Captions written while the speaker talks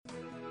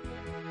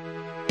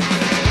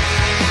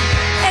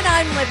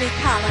I'm Libby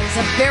Collins.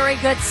 A very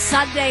good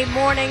Sunday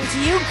morning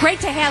to you.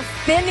 Great to have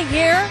Finn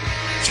here.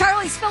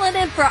 Charlie's filling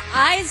in for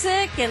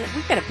Isaac, and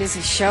we've got a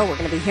busy show. We're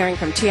going to be hearing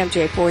from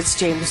TMJ Ford's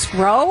James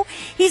Rowe.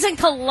 He's in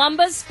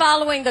Columbus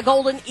following the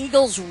Golden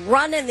Eagles'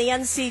 run in the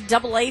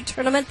NCAA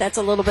tournament. That's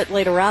a little bit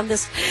later on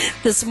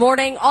this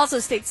morning. Also,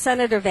 State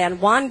Senator Van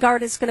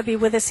Wanggaard is going to be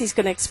with us. He's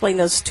going to explain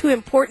those two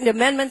important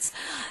amendments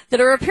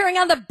that are appearing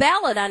on the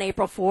ballot on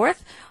April 4th.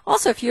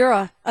 Also, if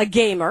you're a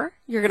gamer,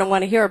 you're going to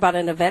want to hear about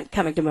an event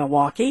coming to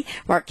Milwaukee.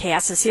 Mark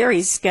Cass is here.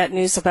 He's got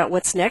news about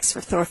what's next for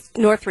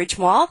Northreach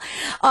Mall.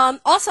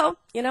 Also,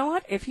 you know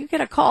what? If you get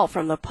a call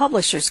from the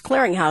Publishers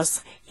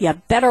Clearinghouse, you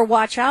better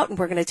watch out, and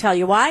we're going to tell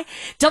you why.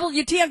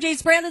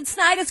 WTMJ's Brandon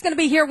Snide is going to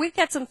be here. We've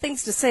got some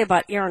things to say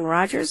about Aaron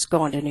Rodgers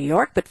going to New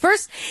York. But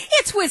first,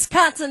 it's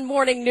Wisconsin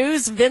Morning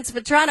News. Vince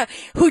Vitrano,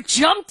 who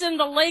jumped in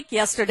the lake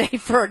yesterday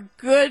for a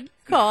good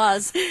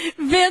cause.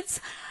 Vince,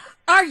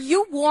 are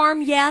you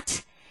warm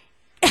yet?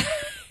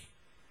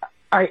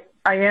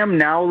 I am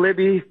now,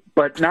 Libby,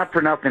 but not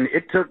for nothing.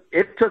 It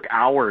took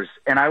hours,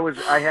 and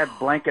I had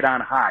blanket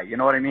on high. You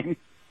know what I mean?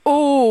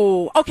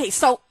 Oh, okay.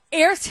 So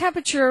air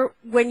temperature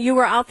when you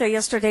were out there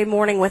yesterday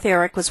morning with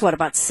Eric was what,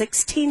 about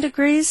 16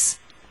 degrees?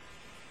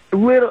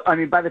 Little. I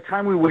mean, by the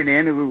time we went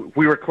in,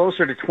 we were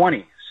closer to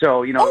 20.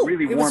 So it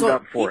really warmed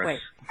up for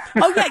us.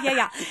 Oh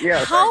yeah.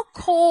 Yeah. How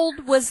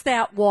cold was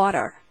that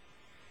water?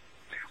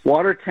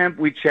 Water temp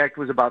we checked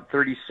was about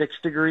 36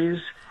 degrees.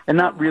 And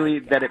not really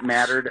that it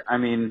mattered. I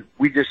mean,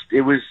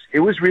 it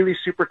was really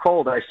super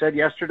cold. I said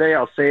yesterday,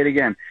 I'll say it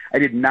again. I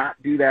did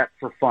not do that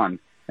for fun.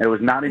 It was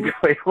not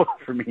enjoyable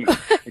for me.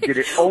 I did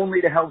it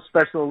only to help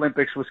Special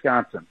Olympics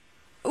Wisconsin.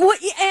 Well,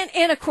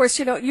 and of course,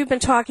 you've been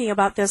talking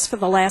about this for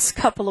the last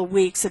couple of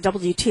weeks. The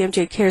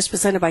WTMJ Cares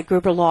presented by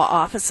Gruber Law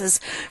Offices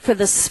for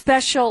the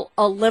Special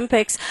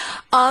Olympics.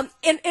 And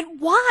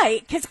why?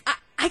 Because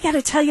I got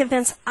to tell you,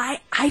 Vince, I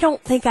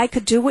don't think I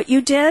could do what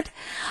you did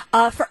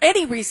for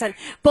any reason.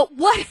 But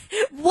what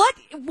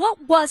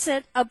was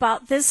it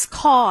about this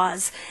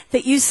cause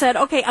that you said,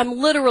 okay, I'm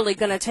literally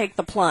going to take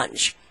the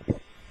plunge?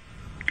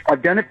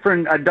 I've done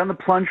the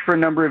plunge for a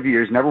number of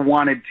years. Never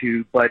wanted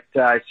to, but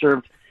I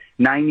served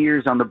 9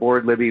 years on the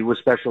board, Libby, with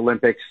Special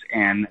Olympics,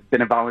 and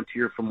been a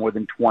volunteer for more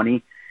than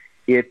 20.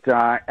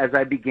 As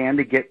I began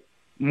to get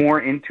more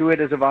into it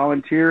as a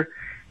volunteer,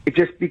 it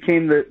just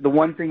became the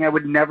one thing I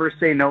would never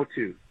say no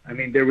to. I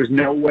mean, there was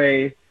no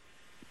way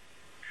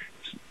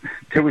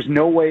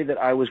that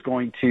I was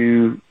going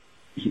to.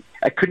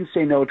 I couldn't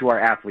say no to our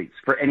athletes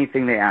for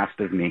anything they asked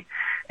of me,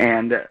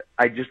 and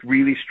I just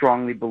really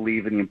strongly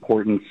believe in the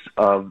importance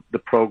of the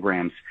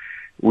programs.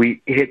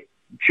 We hit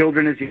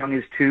children as young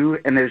as 2,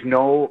 and there's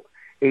no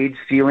age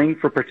ceiling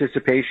for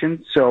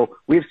participation. So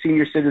we have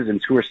senior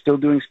citizens who are still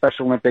doing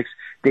Special Olympics.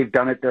 They've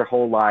done it their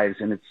whole lives,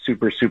 and it's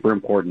super, super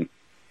important.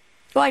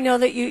 Well, I know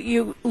that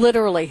you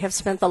literally have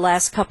spent the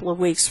last couple of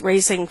weeks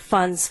raising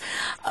funds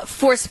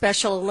for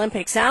Special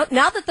Olympics. Now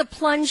that the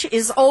plunge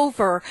is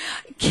over,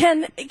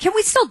 can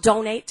we still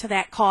donate to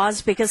that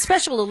cause? Because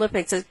Special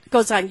Olympics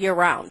goes on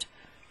year-round.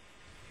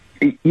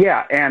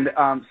 Yeah, and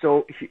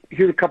so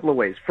here's a couple of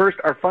ways. First,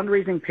 our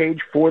fundraising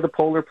page for the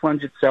Polar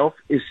Plunge itself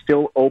is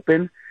still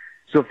open.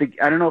 So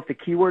I don't know if the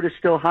keyword is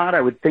still hot.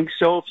 I would think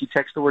so. If you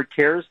text the word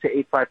CARES to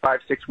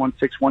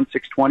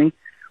 855-616-1620,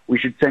 we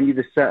should send you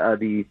the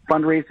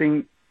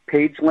fundraising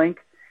page link,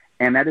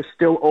 and that is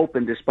still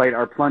open despite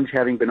our plunge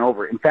having been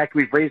over. In fact,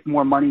 we've raised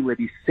more money with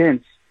you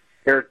since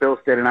Eric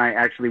Bilstead and I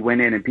actually went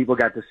in, and people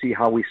got to see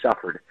how we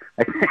suffered.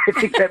 I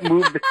think that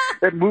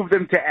moved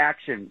them to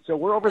action. So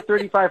we're over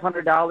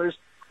 $3,500. It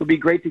would be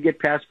great to get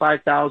past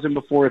 $5,000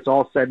 before it's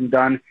all said and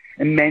done.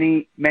 And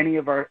many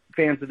of our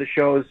fans of the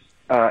shows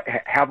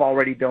have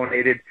already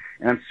donated,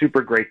 and I'm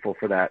super grateful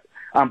for that.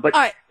 But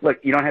right. Look,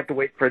 you don't have to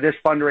wait for this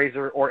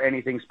fundraiser or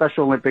anything.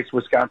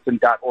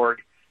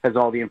 SpecialOlympicsWisconsin.org has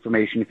all the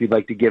information if you'd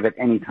like to give at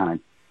any time.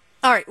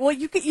 All right. Well,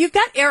 you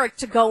got Eric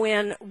to go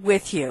in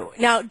with you.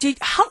 Now,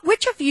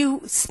 which of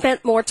you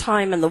spent more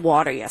time in the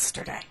water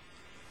yesterday?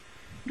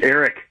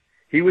 Eric.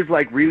 He was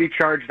like really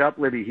charged up,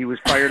 Libby. He was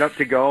fired up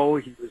to go.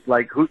 He was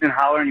like hooting and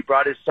hollering. He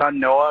brought his son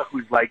Noah,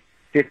 who's like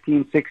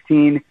 15,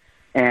 16,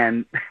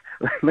 and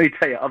let me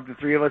tell you, of the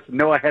three of us,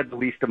 Noah had the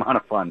least amount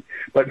of fun.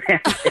 But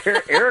man,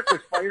 Eric was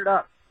fired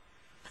up.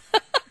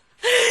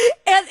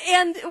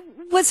 And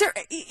was there,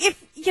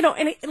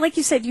 and like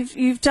you said,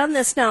 you've done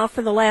this now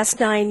for the last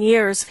 9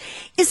 years.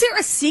 Is there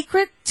a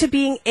secret to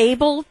being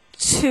able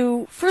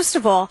to, first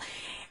of all,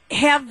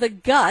 have the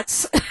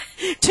guts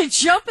to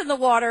jump in the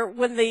water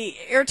when the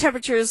air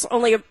temperature is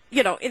only,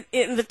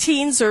 in the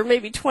teens or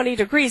maybe 20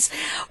 degrees?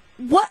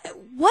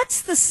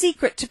 What's the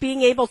secret to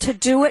being able to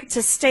do it,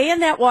 to stay in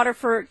that water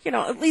for,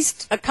 at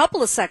least a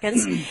couple of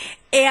seconds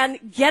and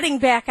getting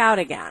back out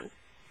again?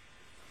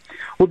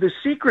 Well, the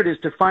secret is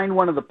to find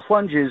one of the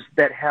plunges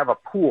that have a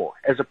pool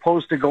as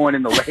opposed to going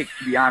in the lake,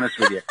 to be honest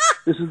with you.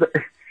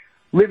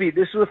 Libby,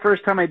 this was the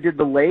first time I did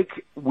the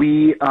lake.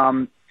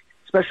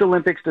 Special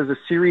Olympics does a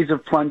series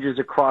of plunges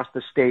across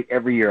the state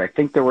every year. I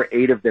think there were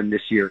 8 of them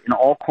this year in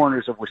all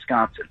corners of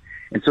Wisconsin.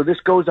 And so this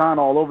goes on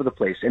all over the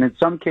place. And in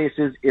some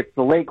cases, it's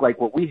the lake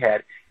like what we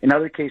had. In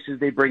other cases,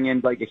 they bring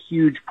in like a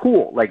huge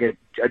pool, like a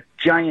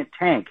giant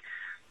tank.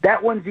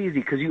 That one's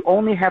easy because you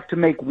only have to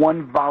make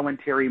one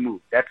voluntary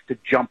move. That's to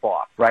jump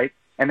off, right?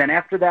 And then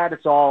after that,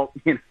 it's all,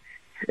 it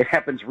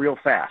happens real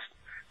fast.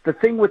 The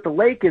thing with the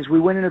lake is we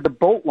went into the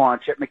boat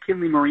launch at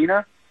McKinley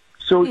Marina.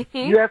 So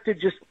you have to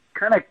just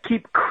kind of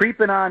keep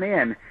creeping on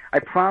in. I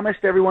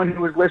promised everyone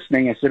who was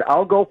listening, I said,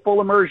 I'll go full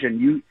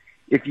immersion.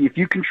 If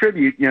you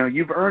contribute,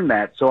 you've earned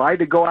that. So I had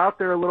to go out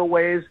there a little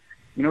ways,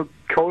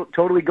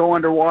 totally go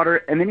underwater,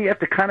 and then you have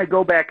to kind of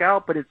go back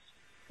out, but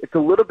it's a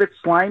little bit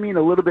slimy and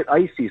a little bit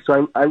icy.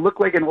 So I look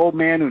like an old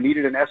man who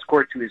needed an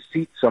escort to his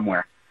seat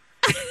somewhere.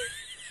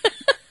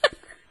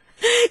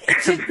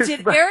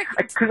 Did Eric?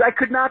 Because I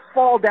could not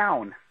fall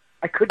down.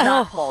 I could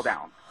not fall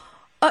down.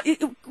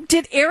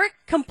 Did Eric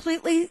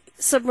completely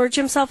submerge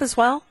himself as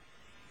well?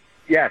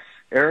 Yes,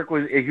 Eric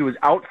was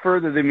out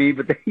further than me,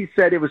 but he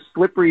said it was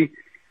slippery.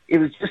 It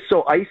was just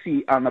so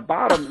icy on the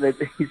bottom that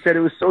he said it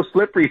was so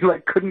slippery he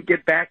couldn't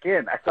get back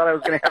in. I thought I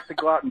was going to have to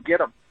go out and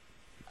get him.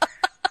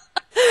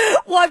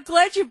 Well, I'm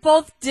glad you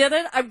both did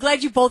it. I'm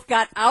glad you both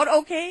got out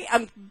okay.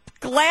 I'm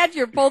glad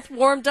you're both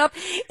warmed up.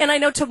 And I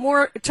know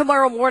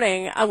tomorrow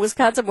morning on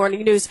Wisconsin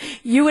Morning News,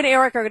 you and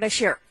Eric are going to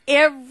share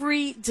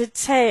every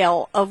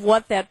detail of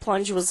what that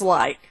plunge was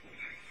like.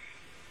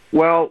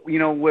 Well,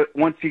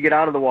 once you get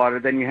out of the water,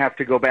 then you have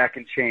to go back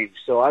and change.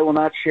 So I will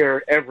not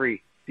share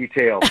every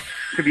detail.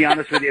 To be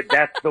honest with you,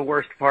 that's the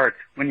worst part.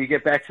 When you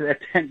get back to that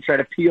tent and try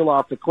to peel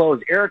off the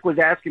clothes. Eric was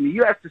asking me,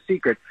 you asked the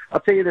secret.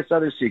 I'll tell you this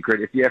other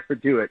secret if you ever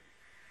do it.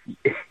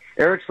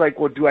 Eric's like,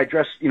 well, do I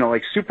dress,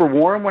 like super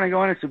warm when I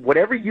go in? I said,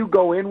 whatever you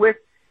go in with,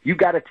 you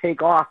got to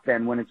take off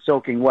then when it's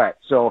soaking wet.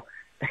 So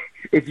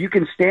if you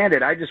can stand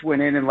it, I just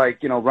went in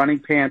running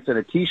pants and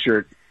a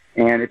T-shirt,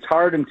 and it's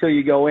hard until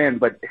you go in,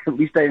 but at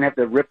least I didn't have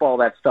to rip all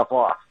that stuff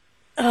off.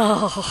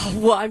 Oh,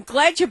 well, I'm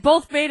glad you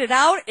both made it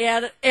out.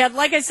 And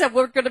like I said,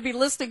 we're going to be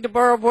listening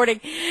tomorrow morning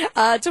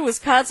to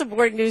Wisconsin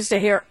Morning News to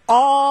hear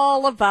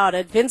all about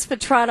it. Vince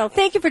Petrano,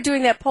 thank you for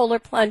doing that polar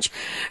plunge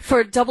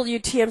for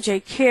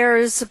WTMJ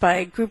Cares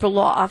by Gruber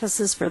Law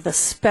Offices for the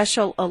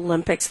Special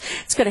Olympics.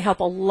 It's going to help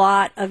a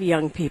lot of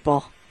young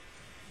people.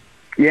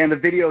 Yeah, and the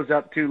video's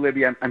up too,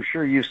 Libby. I'm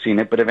sure you've seen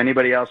it, but if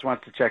anybody else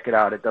wants to check it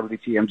out at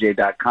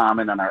WTMJ.com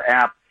and on our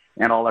app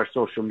and all our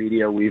social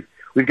media, we've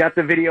got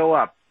the video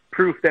up.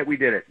 Proof that we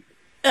did it.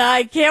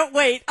 I can't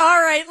wait. All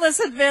right,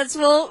 listen, Vince,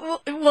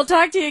 we'll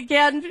talk to you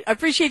again. I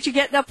appreciate you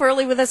getting up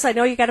early with us. I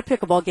know you got a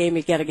pickleball game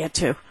you got to get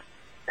to.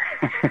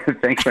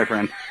 Thanks, my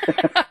friend.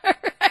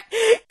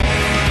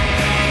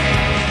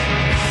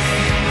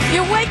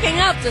 You're waking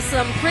up to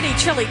some pretty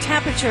chilly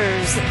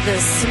temperatures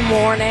this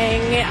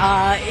morning.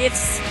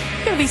 It's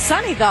going to be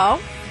sunny, though.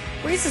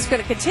 Breeze is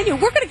going to continue.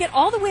 We're going to get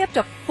all the way up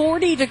to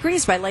 40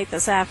 degrees by late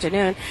this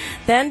afternoon.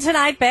 Then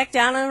tonight, back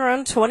down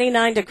around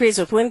 29 degrees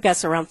with wind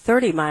gusts around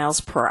 30 miles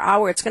per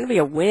hour. It's going to be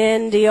a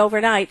windy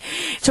overnight.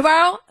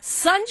 Tomorrow,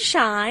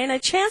 sunshine, a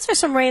chance for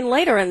some rain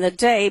later in the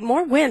day.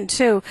 More wind,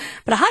 too,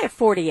 but a high of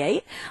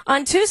 48.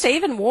 On Tuesday,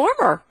 even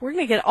warmer. We're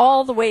going to get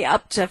all the way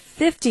up to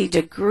 50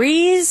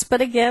 degrees.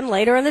 But again,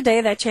 later in the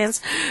day, that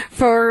chance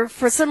for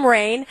some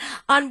rain.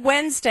 On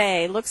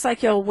Wednesday, looks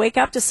like you'll wake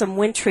up to some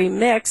wintry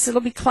mix. It'll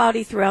be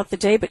cloudy throughout the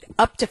day, but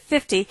up to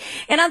 50.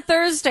 And on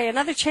Thursday,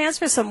 another chance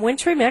for some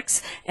wintry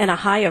mix and a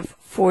high of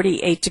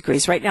 48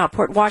 degrees. Right now,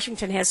 Port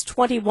Washington has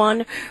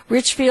 21,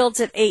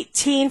 Richfield's at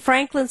 18,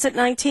 Franklin's at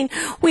 19.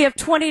 We have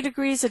 20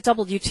 degrees at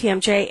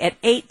WTMJ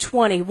at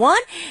 8:21.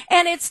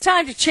 And it's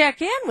time to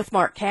check in with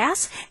Mark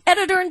Cass,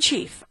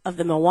 Editor-in-Chief of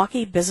the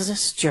Milwaukee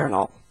Business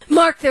Journal.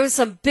 Mark, there was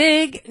some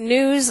big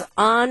news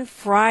on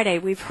Friday.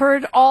 We've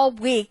heard all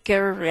week,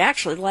 or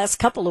actually the last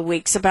couple of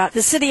weeks, about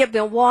the city of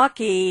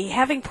Milwaukee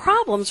having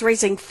problems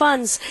raising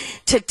funds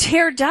to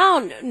tear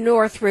down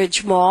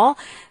Northridge Mall.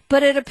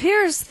 But it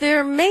appears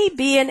there may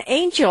be an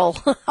angel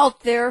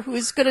out there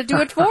who's going to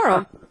do it for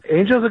them.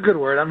 Angel's a good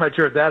word. I'm not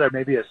sure if that or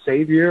maybe a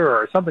savior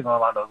or something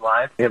along those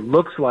lines. It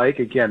looks like,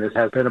 again, this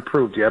hasn't been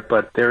approved yet,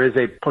 but there is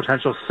a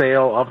potential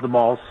sale of the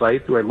mall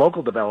site to a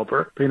local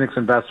developer, Phoenix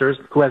Investors,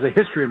 who has a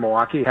history in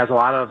Milwaukee, has a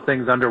lot of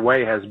things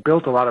underway, has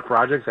built a lot of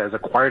projects, has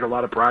acquired a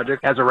lot of projects,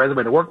 has a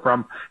resume to work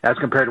from as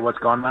compared to what's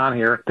going on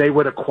here. They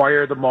would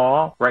acquire the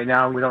mall. Right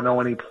now, we don't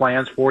know any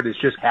plans for it. It's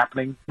just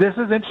happening. This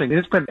is interesting.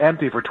 It's been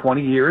empty for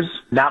 20 years.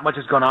 Not much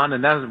has gone on,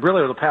 and then really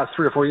over the past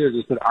 3 or 4 years,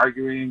 it's been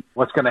arguing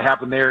what's going to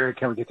happen there.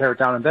 Can we tear it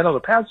down? And then over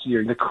the past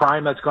year, the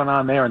crime that's gone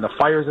on there and the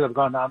fires that have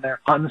gone on there,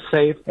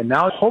 unsafe. And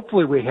now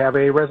hopefully we have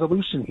a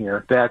resolution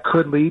here that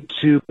could lead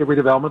to a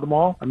redevelopment of the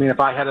mall. I mean, if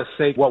I had to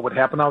say what would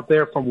happen out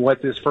there from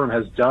what this firm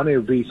has done, it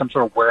would be some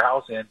sort of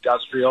warehouse,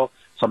 industrial,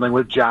 something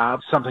with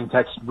jobs, something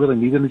that's really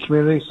needed in the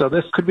community. So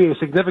this could be a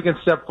significant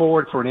step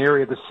forward for an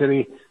area of the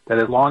city that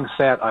has long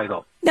sat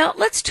idle. Now,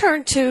 let's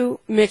turn to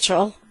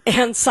Mitchell.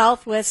 and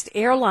Southwest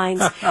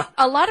Airlines.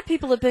 A lot of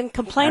people have been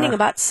complaining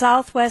about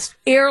Southwest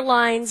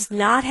Airlines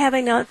not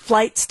having enough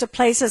flights to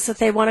places that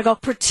they want to go,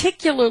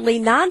 particularly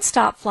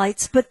nonstop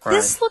flights. But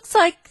this looks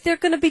like they're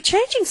going to be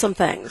changing some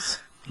things.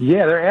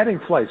 Yeah, they're adding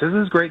flights. This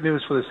is great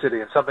news for the city.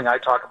 It's something I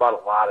talk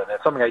about a lot, and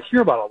it's something I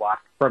hear about a lot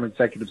from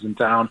executives in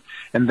town,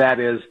 and that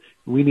is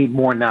we need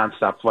more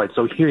nonstop flights.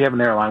 So here you have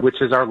an airline,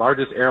 which is our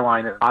largest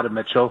airline out of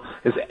Mitchell,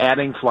 is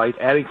adding flights,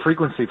 adding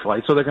frequency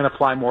flights. So they're going to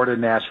fly more to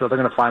Nashville. They're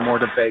going to fly more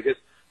to Vegas,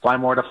 fly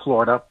more to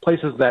Florida,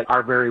 places that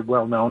are very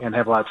well known and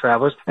have a lot of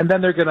travelers. And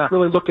then they're going to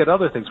really look at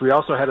other things. We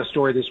also had a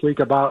story this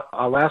week about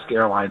Alaska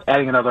Airlines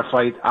adding another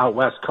flight out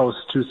west coast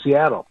to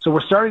Seattle. So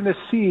we're starting to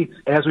see,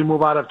 as we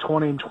move out of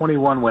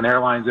 2021, when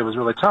airlines, it was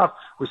really tough,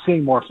 we're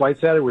seeing more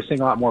flights added. We're seeing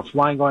a lot more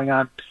flying going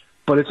on.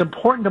 But it's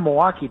important to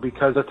Milwaukee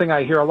because the thing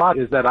I hear a lot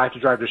is that I have to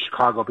drive to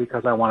Chicago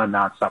because I want a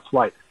nonstop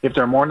flight. If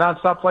there are more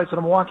nonstop flights to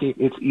Milwaukee,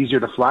 it's easier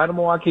to fly to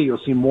Milwaukee. You'll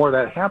see more of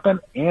that happen,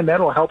 and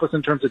that'll help us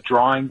in terms of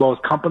drawing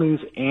both companies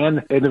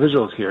and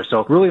individuals here.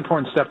 So really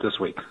important step this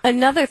week.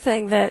 Another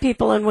thing that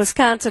people in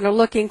Wisconsin are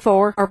looking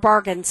for are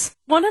bargains.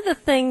 One of the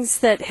things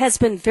that has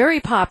been very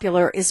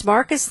popular is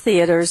Marcus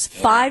Theater's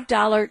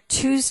 $5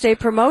 Tuesday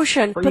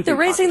promotion, but they're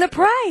raising the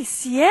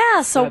price.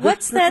 Yeah, so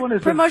what's that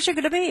promotion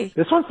going to be?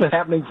 This one's been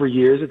happening for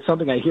years. It's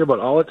something I hear about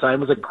all the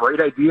time. It was a great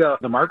idea of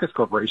the Marcus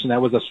Corporation.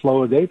 That was a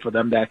slow day for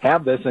them to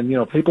have this, and,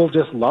 people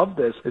just love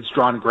this. It's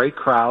drawn great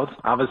crowds.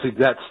 Obviously,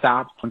 that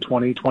stopped in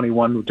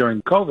 2021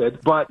 during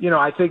COVID, but,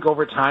 I think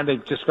over time they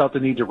just felt the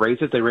need to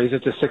raise it. They raised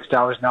it to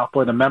 $6 now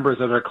for the members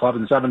of their club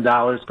and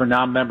 $7 for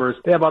non-members.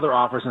 They have other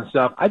offers and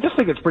stuff. I just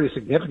think it's pretty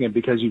significant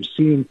because you've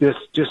seen this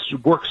just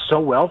work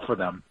so well for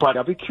them. But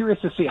I'll be curious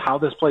to see how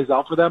this plays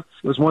out for them.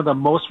 It was one of the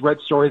most read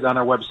stories on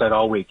our website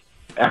all week.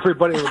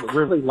 Everybody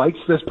really likes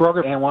this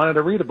program and wanted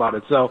to read about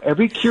it. So I'd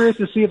be curious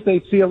to see if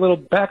they see a little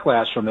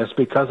backlash from this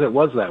because it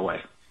was that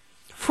way.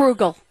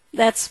 Frugal.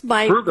 That's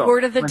my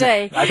word of the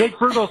day. I think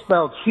frugal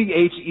spelled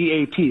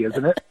C-H-E-A-T,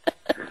 isn't it?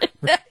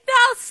 Now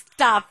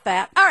stop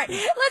that. All right,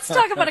 let's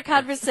talk about a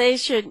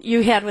conversation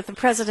you had with the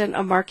president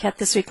of Marquette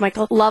this week,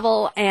 Michael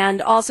Lovell, and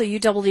also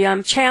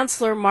UWM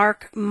Chancellor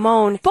Mark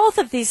Moan. Both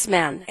of these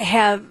men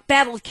have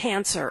battled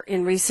cancer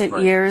in recent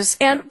years.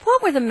 And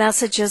what were the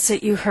messages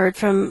that you heard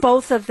from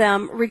both of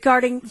them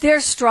regarding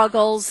their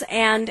struggles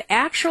and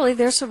actually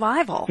their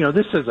survival?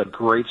 This is a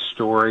great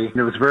story.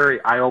 It was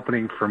very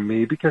eye-opening for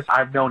me because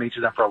I've known each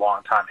of them for a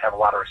long time, have a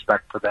lot of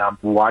respect for them,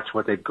 watch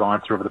what they've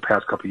gone through over the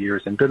past couple of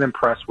years, and been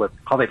impressed with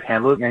how they've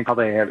handled it and how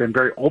they have been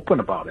very open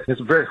about it.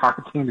 It's a very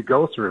hard thing to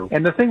go through.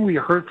 And the thing we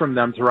heard from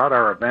them throughout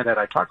our event that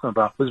I talked to them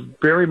about was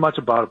very much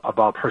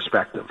about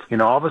perspective.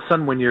 All of a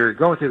sudden when you're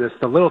going through this,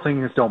 the little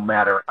things don't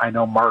matter. I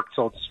know Mark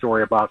told the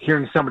story about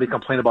hearing somebody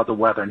complain about the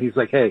weather, and he's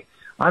like, hey,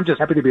 I'm just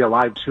happy to be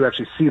alive to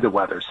actually see the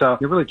weather. So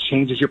it really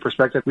changes your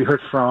perspective. We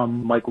heard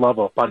from Mike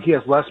Lovell, but he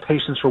has less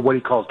patience for what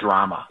he calls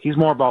drama. He's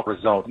more about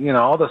results.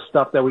 All the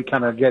stuff that we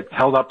kind of get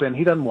held up in,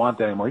 he doesn't want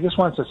that anymore. He just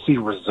wants to see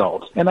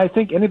results. And I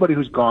think anybody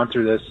who's gone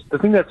through this, the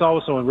thing that's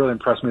also really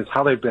impressed me is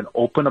how they've been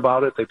open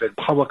about it. They've been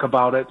public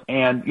about it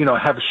and,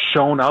 have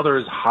shown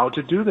others how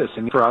to do this.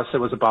 And for us, it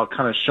was about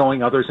kind of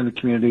showing others in the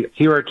community,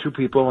 here are two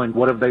people and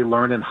what have they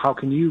learned and how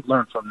can you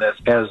learn from this,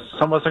 as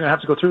some of us are going to have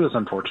to go through this,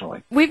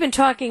 unfortunately. We've been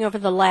talking over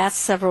the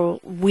last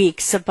several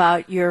weeks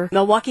about your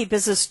Milwaukee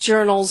Business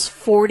Journal's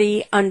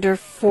 40 under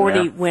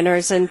 40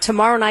 winners, and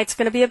tomorrow night's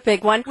going to be a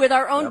big one with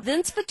our own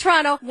Vince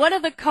Petrano, one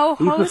of the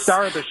co-hosts. He's the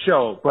star of the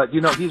show, but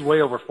he's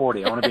way over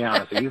 40. I want to be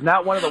honest. He's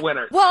not one of the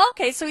winners. Well,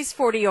 okay, so he's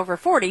 40 over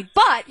 40,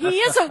 but he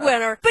is a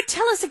winner. But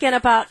tell us again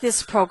about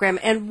this program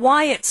and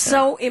why it's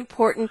so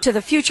important to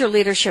the future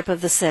leadership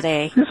of the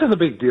city. This is a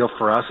big deal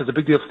for us. It's a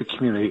big deal for the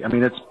community. I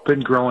mean, it's been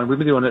growing. We've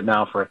been doing it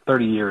now for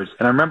 30 years.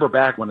 And I remember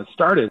back when it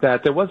started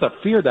that there was a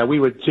fear that we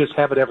would just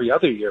have it every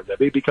other year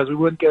because we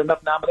wouldn't get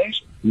enough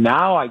nominations.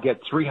 Now I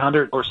get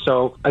 300 or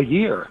so a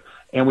year.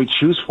 And we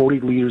choose 40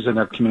 leaders in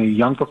our community,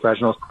 young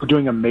professionals who are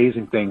doing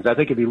amazing things. I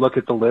think if you look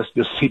at the list,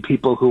 you'll see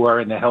people who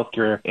are in the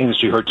healthcare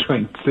industry who are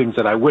doing things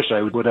that I wish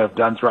I would have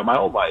done throughout my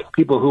whole life.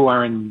 People who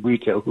are in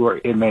retail, who are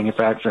in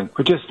manufacturing,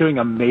 who are just doing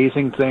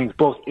amazing things,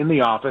 both in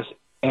the office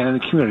and in the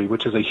community,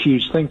 which is a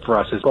huge thing for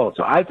us as well.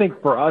 So I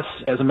think for us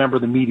as a member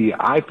of the media,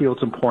 I feel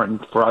it's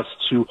important for us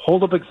to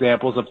hold up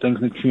examples of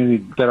things in the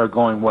community that are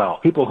going well.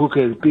 People who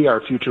could be our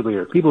future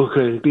leader, people who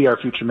could be our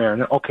future mayor.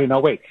 And okay,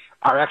 no, wait,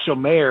 our actual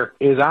mayor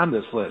is on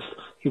this list.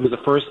 He was the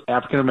first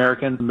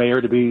African-American mayor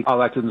to be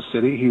elected in the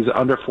city. He's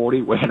under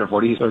 40, way under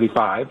 40. He's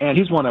 35. And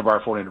he's one of our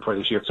 40 under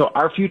 40 this year. So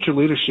our future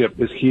leadership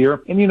is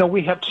here. And,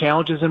 we have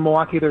challenges in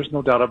Milwaukee. There's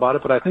no doubt about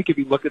it. But I think if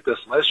you look at this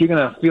list, you're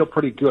going to feel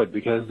pretty good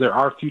because there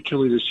are future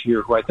leaders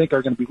here who I think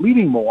are going to be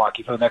leading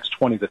Milwaukee for the next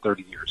 20 to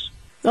 30 years.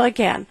 Well,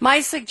 again,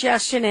 my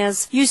suggestion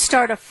is you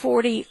start a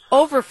 40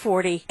 over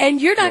 40,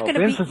 and you're not going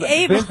to be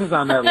able... Vince is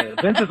on that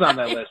list. Vince is on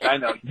that list. I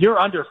know. You're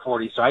under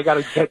 40, so I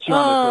got to get you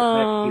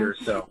on this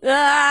list next year. So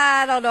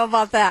I don't know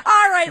about that.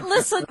 All right,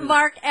 listen,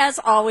 Mark, as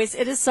always,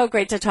 it is so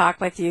great to talk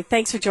with you.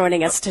 Thanks for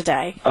joining us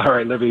today. All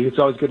right, Libby. It's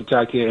always good to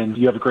talk to you, and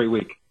you have a great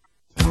week.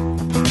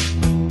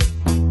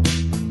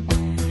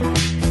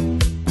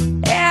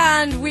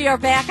 we are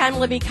back. I'm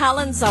Libby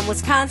Collins on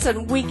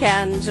Wisconsin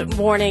Weekend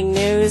Morning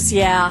News.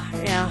 Yeah.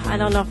 I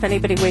don't know if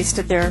anybody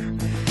wasted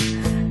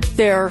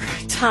their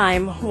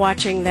time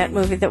watching that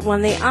movie that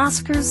won the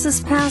Oscars this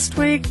past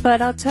week, but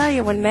I'll tell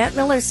you, when Matt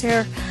Miller's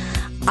here,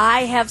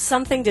 I have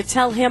something to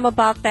tell him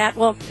about that.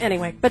 Well,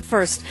 anyway, but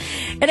first,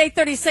 at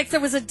 8:36, there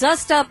was a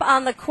dust-up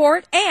on the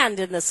court and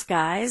in the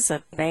skies,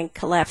 a bank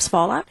collapse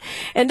fallout.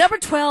 And number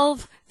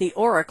 12, the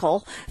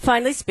Oracle,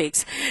 finally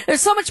speaks.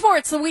 There's so much more.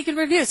 It's the Week in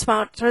Review,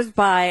 sponsored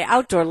by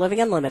Outdoor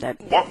Living Unlimited.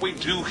 What we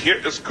do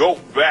here is go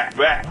back.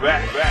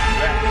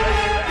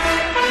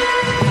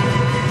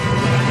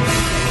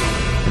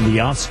 And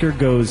the Oscar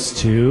goes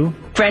to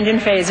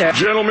Brendan Fraser.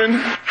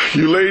 Gentlemen,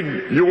 you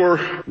laid your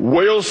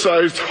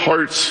whale-sized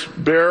hearts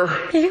bare.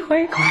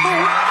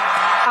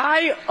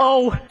 I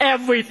owe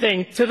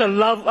everything to the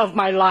love of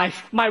my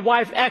life. My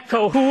wife,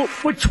 Echo, who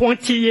for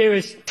 20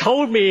 years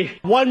told me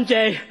one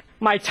day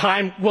my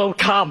time will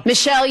come.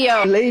 Michelle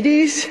Yeoh.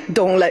 Ladies,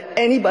 don't let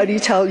anybody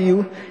tell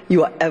you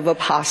you are ever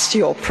past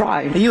your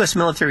prime. The U.S.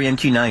 military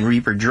MQ-9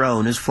 Reaper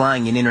drone is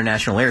flying in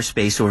international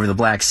airspace over the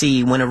Black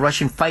Sea when a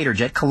Russian fighter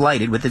jet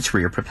collided with its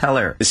rear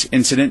propeller. This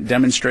incident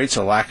demonstrates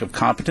a lack of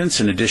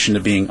competence in addition to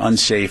being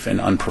unsafe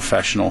and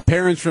unprofessional.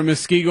 Parents from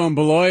Muskego and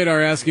Beloit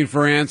are asking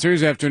for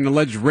answers after an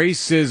alleged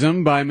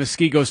racism by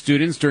Muskego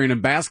students during a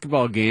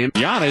basketball game.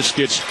 Giannis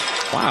gets,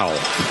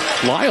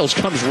 Lyles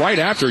comes right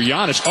after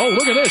Giannis. Oh,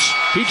 look at this.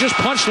 He just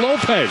punched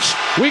Lopez.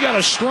 We got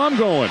a scrum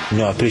going.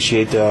 I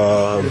appreciate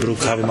Brook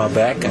having my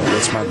back.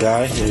 That's my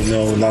guy.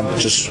 Not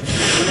just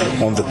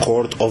on the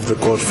court, off the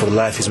court for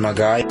life. He's my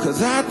guy.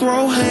 'Cause I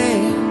throw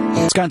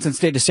hands. Wisconsin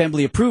State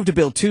Assembly approved a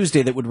bill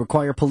Tuesday that would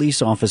require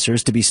police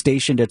officers to be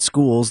stationed at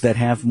schools that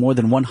have more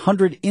than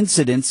 100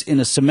 incidents in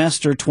a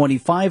semester,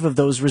 25 of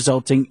those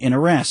resulting in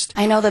arrest.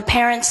 I know the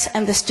parents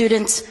and the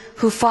students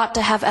who fought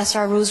to have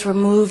SROs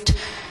removed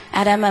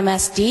at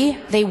MMSD,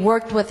 they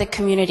worked with the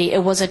community.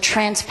 It was a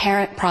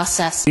transparent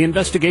process. The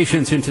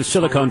investigations into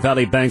Silicon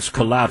Valley Bank's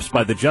collapse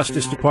by the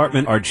Justice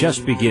Department are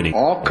just beginning.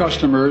 All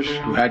customers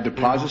who had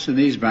deposits in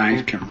these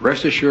banks can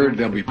rest assured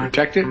they'll be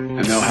protected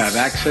and they'll have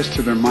access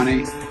to their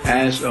money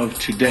as of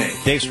today.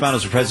 Dave Spano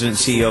is the president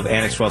and CEO of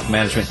Annex Wealth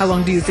Management. How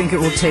long do you think it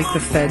will take the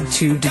Fed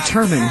to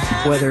determine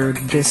whether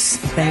this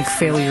bank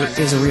failure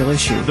is a real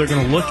issue? They're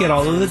going to look at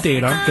all of the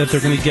data that they're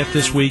going to get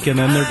this week, and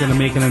then they're going to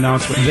make an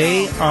announcement.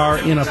 They are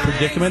in a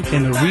predicament.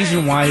 And the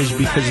reason why is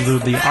because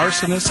the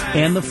arsonist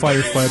and the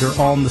firefighter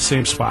all in the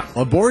same spot.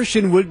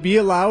 Abortion would be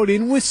allowed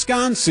in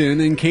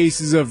Wisconsin in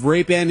cases of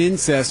rape and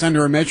incest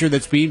under a measure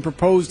that's being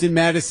proposed in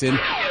Madison.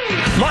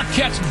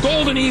 Marquette's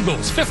Golden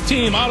Eagles, 5th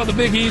team out of the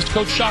Big East.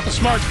 Coach Shaka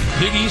Smart,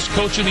 Big East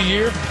Coach of the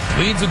Year,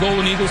 leads the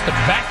Golden Eagles to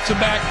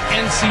back-to-back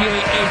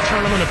NCAA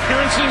tournament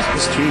appearances.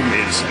 This team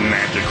is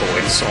magical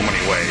in so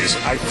many ways.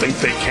 I think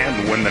they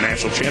can win the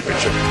national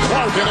championship.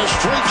 Clark in a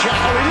straight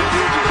shot.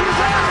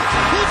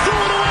 He threw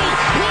it away.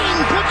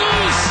 Wing,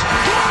 Boogies.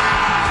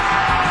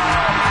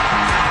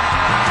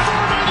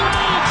 Furman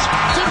leads.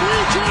 Did we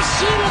just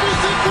see what we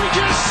think we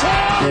just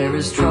saw? There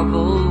is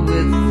trouble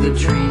with the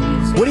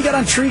trees. What do you got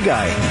on Tree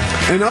Guy?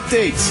 An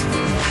update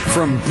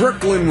from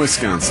Brooklyn,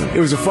 Wisconsin. It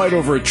was a fight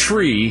over a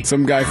tree.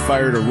 Some guy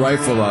fired a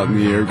rifle out in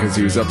the air because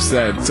he was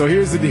upset. So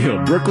here's the deal.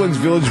 Brooklyn's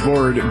village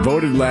board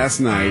voted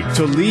last night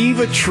to leave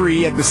a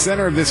tree at the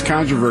center of this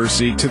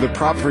controversy to the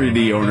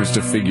property owners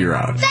to figure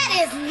out. That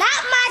is not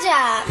my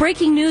job.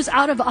 Breaking news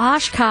out of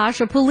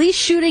Oshkosh, a police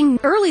shooting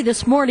early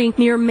this morning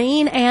near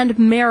Main and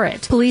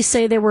Merritt. Police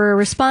say they were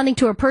responding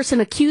to a person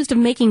accused of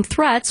making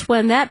threats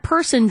when that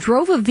person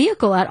drove a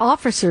vehicle at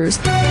officers.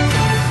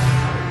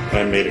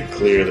 I made it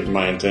clear that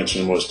my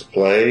intention was to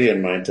play,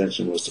 and my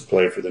intention was to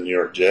play for the New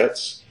York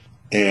Jets.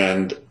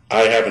 And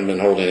I haven't been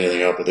holding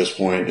anything up at this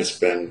point. It's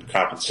been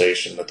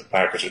compensation that the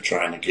Packers are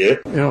trying to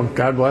get.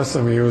 God bless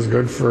him. He was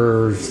good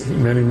for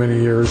many,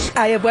 many years.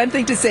 I have one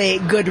thing to say,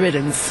 good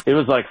riddance. It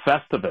was like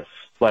Festivus,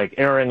 like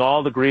airing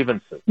all the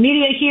grievances.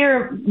 Media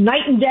here,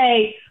 night and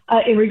day,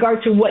 in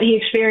regard to what he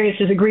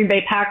experienced as a Green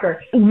Bay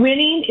Packer.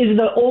 Winning is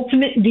the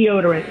ultimate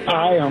deodorant.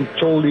 I am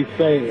totally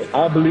sad.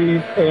 I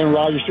believe Aaron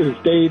Rodgers should have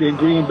stayed in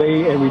Green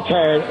Bay and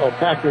retired a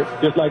Packer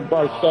just like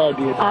Bart Starr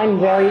did. I'm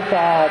very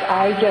sad.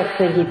 I just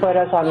think he put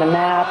us on the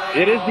map.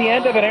 It is the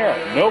end of an era,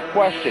 no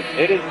question.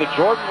 It is the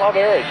Jordan Love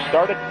era. It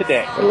started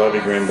today. I love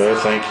you, Green Bay.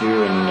 Thank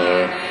you.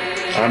 And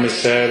I'm as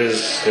sad as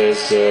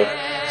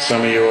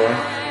some of you are,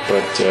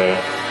 but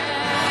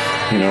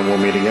we'll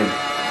meet again.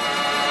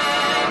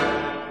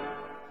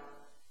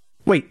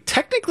 Wait,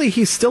 technically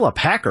he's still a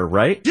Packer,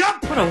 right?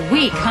 Yep! What a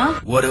week,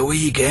 huh? What a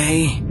week,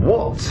 eh?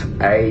 What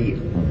a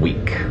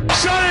week.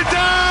 Shut it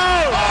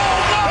down!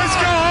 Let's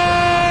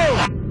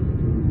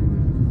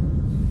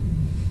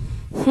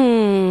go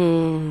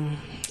home!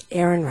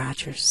 Aaron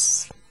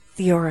Rodgers,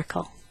 the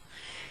Oracle.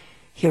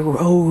 He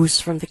rose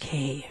from the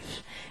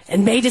cave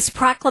and made his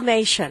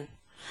proclamation.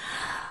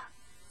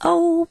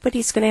 Oh, but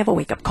he's going to have a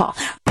wake-up call.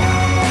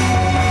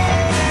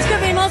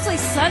 Mostly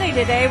sunny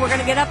today. We're going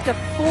to get up to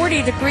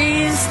 40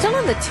 degrees. Still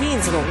in the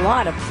teens in a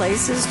lot of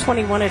places.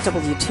 21 at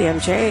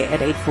WTMJ at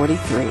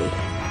 8:43.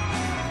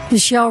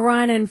 Michelle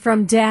Ryan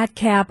from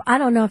DatCap. I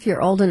don't know if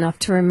you're old enough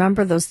to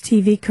remember those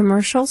TV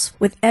commercials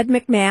with Ed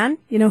McMahon,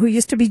 who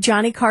used to be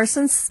Johnny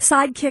Carson's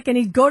sidekick, and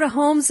he'd go to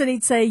homes and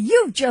he'd say,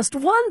 "You've just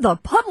won the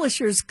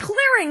Publishers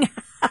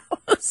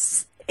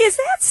Clearinghouse." Is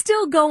that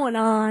still going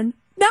on?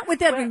 Not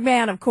with Ed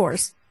McMahon, of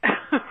course.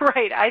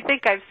 Right. I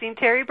think I've seen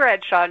Terry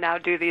Bradshaw now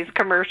do these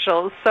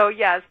commercials. So,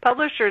 yes,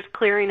 Publishers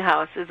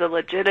Clearinghouse is a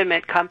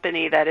legitimate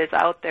company that is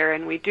out there,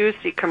 and we do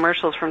see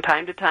commercials from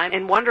time to time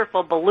and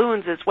wonderful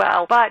balloons as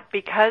well. But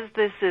because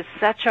this is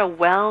such a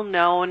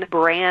well-known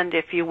brand,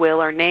 if you will,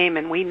 or name,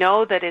 and we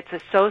know that it's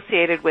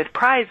associated with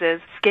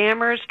prizes,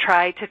 scammers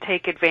try to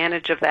take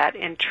advantage of that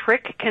and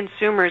trick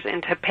consumers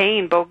into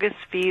paying bogus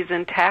fees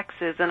and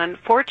taxes. And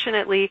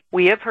unfortunately,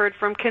 we have heard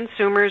from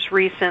consumers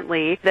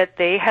recently that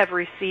they have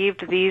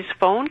received these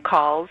phone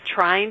calls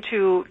trying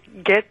to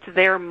get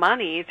their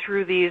money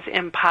through these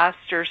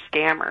imposter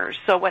scammers.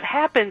 So what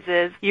happens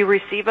is you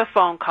receive a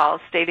phone call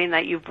stating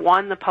that you've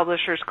won the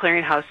Publishers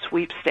Clearinghouse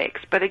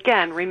sweepstakes. But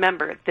again,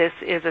 remember, this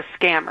is a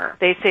scammer.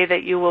 They say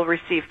that you will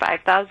receive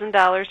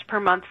 $5,000 per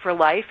month for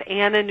life,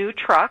 and a new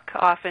truck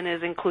often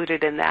is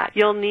included in that.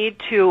 You'll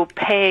need to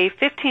pay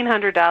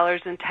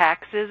 $1,500 in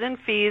taxes and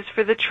fees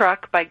for the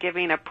truck by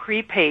giving a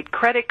prepaid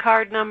credit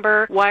card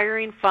number,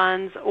 wiring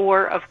funds,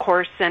 or, of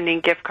course,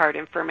 sending gift card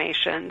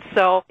information.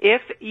 So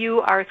if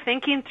you are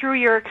thinking through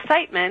your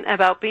excitement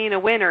about being a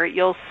winner,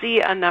 you'll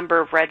see a number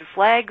of red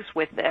flags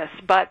with this.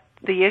 But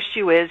the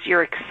issue is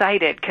you're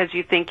excited because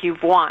you think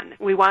you've won.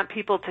 We want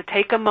people to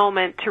take a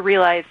moment to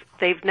realize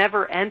they've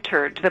never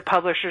entered the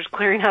Publishers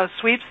Clearinghouse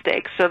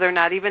sweepstakes, so they're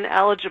not even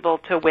eligible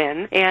to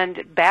win,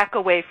 and back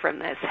away from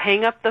this.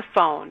 Hang up the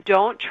phone.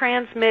 Don't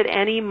transmit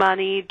any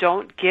money.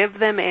 Don't give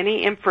them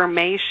any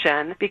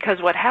information,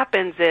 because what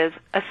happens is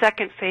a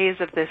second phase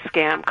of this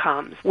scam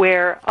comes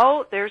where,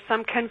 there's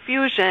some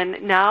confusion.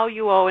 Now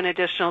you owe an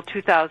additional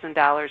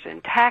 $2,000 in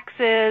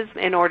taxes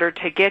in order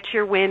to get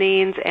your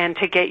winnings and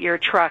to get your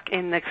truck,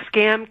 and the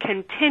scam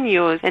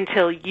continues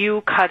until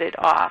you cut it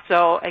off.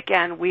 So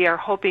again, we are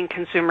hoping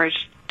consumers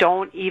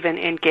don't even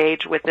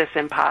engage with this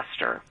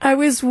imposter. I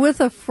was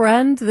with a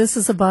friend, this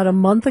is about a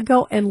month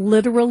ago, and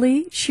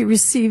literally she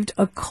received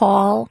a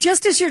call,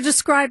 just as you're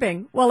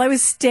describing, while I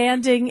was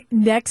standing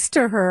next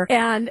to her.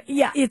 And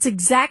yeah, it's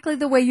exactly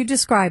the way you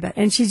describe it.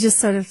 And she just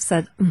sort of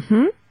said,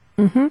 you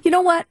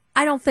know what?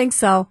 I don't think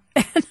so,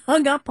 and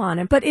hung up on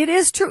him. But it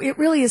is true. It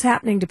really is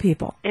happening to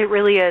people. It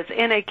really is.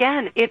 And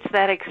again, it's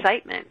that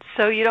excitement.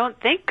 So you don't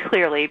think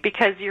clearly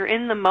because you're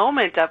in the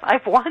moment of,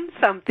 I've won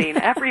something.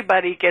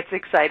 Everybody gets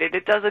excited.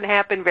 It doesn't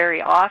happen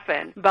very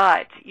often.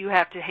 But you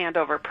have to hand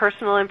over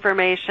personal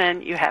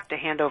information. You have to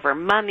hand over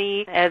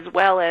money, as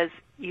well as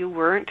you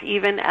weren't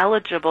even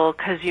eligible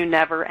because you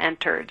never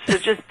entered. So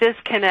just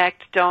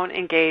disconnect, don't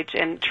engage,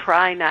 and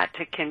try not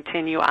to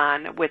continue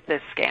on with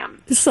this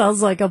scam.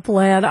 Sounds like a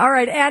plan. All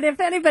right, and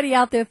if anybody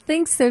out there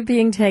thinks they're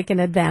being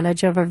taken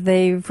advantage of, or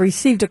they've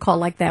received a call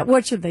like that,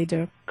 what should they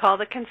do? Call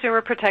the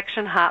Consumer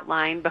Protection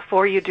Hotline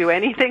before you do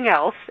anything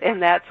else,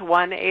 and that's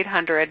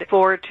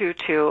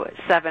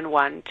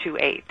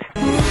 1-800-422-7128.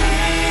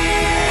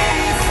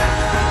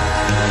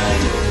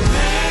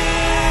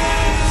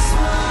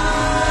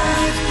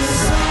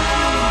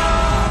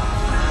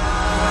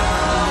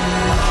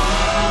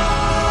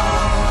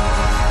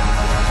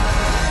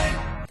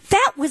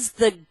 That was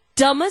the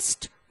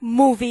dumbest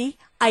movie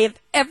I have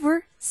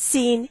ever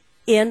seen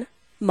in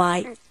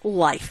my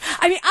life.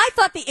 I mean, I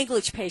thought The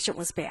English Patient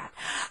was bad.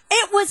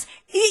 It was,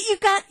 you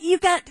got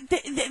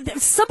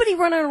somebody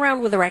running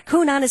around with a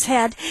raccoon on his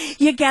head.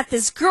 You got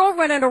this girl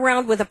running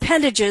around with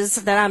appendages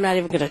that I'm not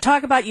even going to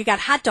talk about. You got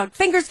hot dog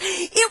fingers.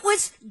 It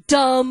was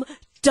dumb.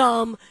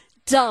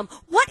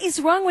 What is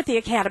wrong with the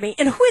Academy,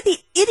 and who are the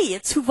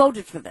idiots who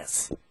voted for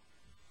this?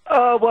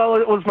 Well,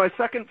 it was my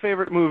second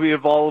favorite movie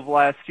of all of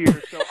last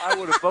year, so I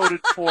would have voted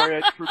for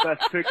it for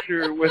Best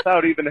Picture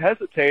without even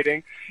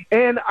hesitating.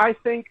 And I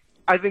think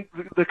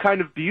the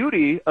kind of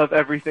beauty of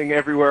Everything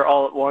Everywhere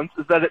All at Once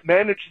is that it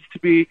manages to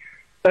be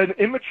an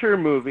immature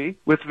movie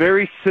with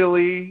very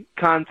silly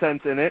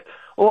content in it,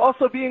 while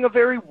also being a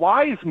very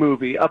wise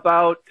movie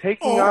about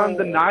taking on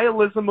the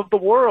nihilism of the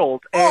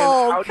world.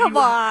 And come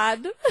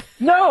on.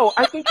 No,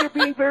 I think you're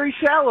being very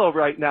shallow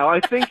right now.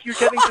 I think you're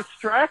getting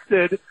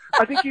distracted.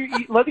 I think you're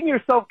letting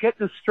yourself get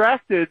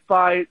distracted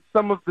by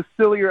some of the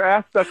sillier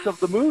aspects of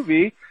the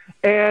movie,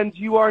 and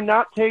you are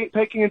not paying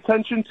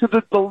attention to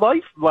the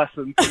life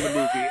lessons in the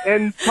movie.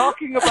 And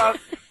talking about,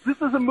 this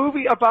is a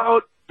movie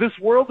about this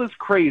world is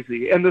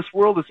crazy, and this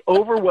world is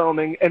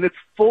overwhelming, and it's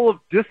full of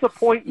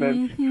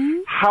disappointment.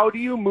 How do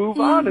you move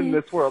on in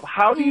this world?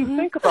 How do you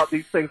think about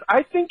these things?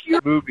 I think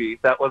your movie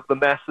that was the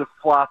massive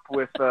flop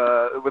with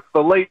the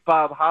late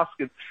Bob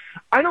Hoskins,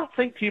 I don't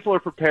think people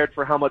are prepared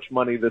for how much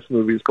money this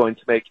movie is going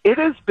to make. It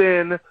has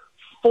been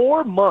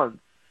 4 months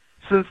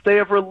since they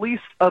have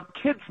released a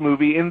kids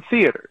movie in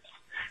theaters.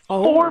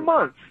 4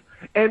 months.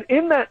 And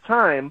in that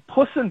time,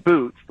 Puss in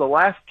Boots, the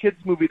last kids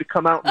movie to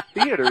come out in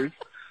theaters,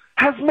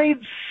 has made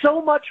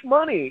so much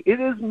money. It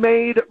has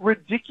made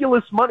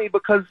ridiculous money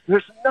because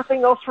there's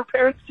nothing else for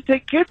parents to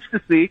take kids to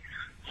see.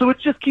 So it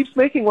just keeps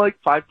making like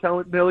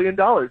 $5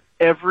 million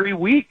every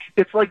week.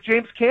 It's like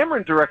James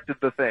Cameron directed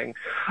the thing.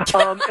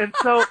 And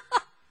so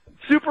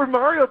Super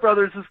Mario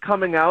Brothers is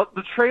coming out.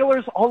 The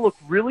trailers all look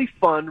really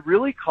fun,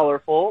 really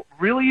colorful,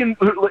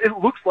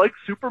 it looks like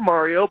Super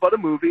Mario, but a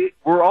movie.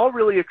 We're all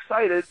really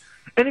excited.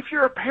 And if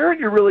you're a parent,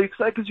 you're really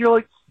excited because you're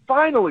like,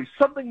 finally,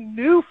 something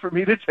new for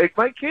me to take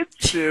my kids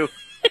to.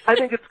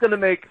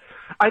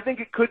 I think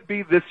it could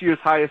be this year's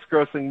highest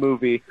grossing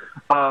movie.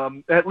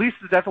 At least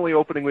definitely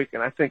opening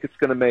weekend. I think it's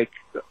going to make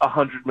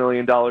 $100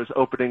 million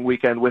opening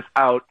weekend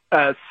without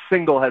a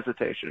single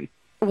hesitation.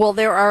 Well,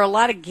 there are a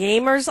lot of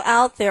gamers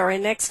out there,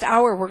 and next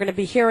hour we're going to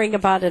be hearing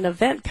about an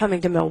event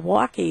coming to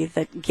Milwaukee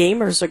that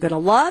gamers are going to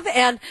love.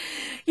 And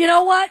you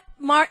know what,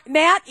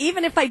 Matt,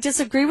 even if I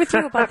disagree with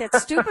you about that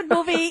stupid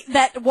movie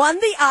that won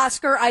the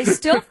Oscar, I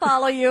still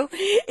follow you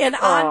in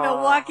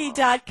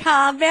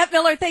onmilwaukee.com. Matt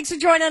Miller, thanks for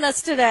joining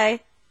us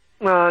today.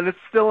 And it's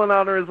still an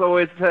honor, as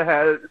always, to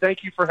have.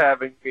 Thank you for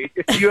having me.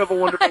 You have a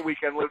wonderful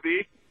weekend,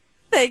 Libby.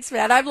 Thanks,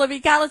 Matt. I'm Libby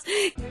Collins.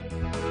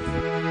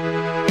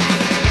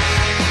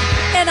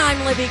 And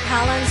I'm Libby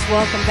Collins.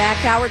 Welcome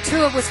back. Hour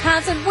 2 of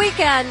Wisconsin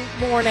Weekend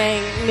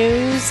Morning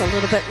News. A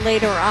little bit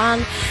later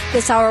on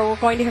this hour, we're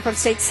going to hear from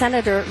State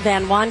Senator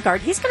Van Wanggaard.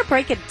 He's going to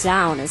break it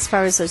down as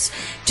far as those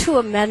 2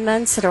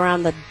 amendments that are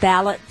on the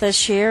ballot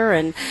this year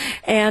and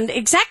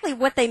exactly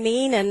what they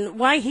mean and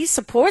why he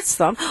supports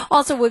them.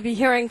 Also, we'll be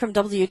hearing from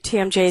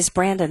WTMJ's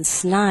Brandon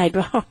Snide.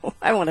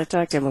 I want to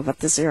talk to him about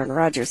this Aaron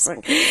Rodgers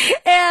thing.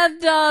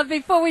 And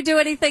before we do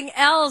anything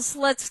else,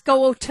 let's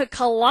go to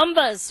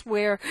Columbus,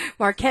 where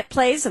Marquette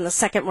plays in the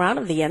second round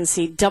of the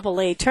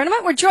NCAA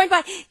tournament. We're joined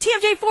by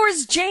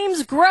TMJ4's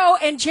James Groh.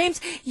 And James,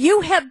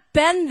 you have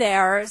been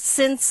there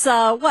since,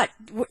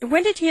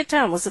 when did you hit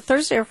town? Was it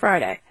Thursday or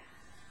Friday?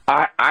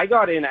 I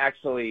got in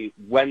actually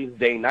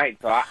Wednesday night,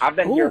 so I've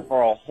been here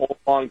for a whole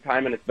long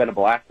time, and it's been a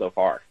blast so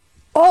far.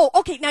 Oh,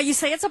 okay. Now, you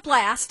say it's a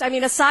blast. I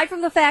mean, aside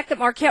from the fact that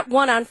Marquette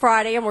won on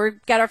Friday, and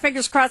we've got our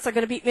fingers crossed they're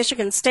going to beat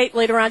Michigan State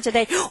later on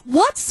today,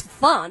 what's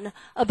fun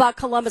about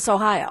Columbus,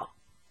 Ohio?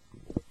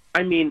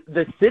 I mean,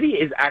 the city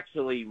is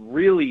actually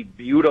really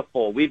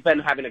beautiful. We've been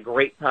having a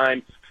great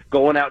time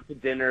going out to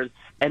dinners.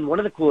 And one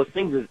of the coolest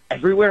things is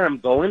everywhere I'm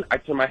going, I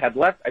turn my head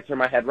left, I turn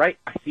my head right,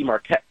 I see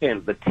Marquette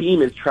fans. The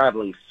team is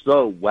traveling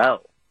so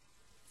well.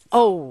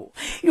 Oh,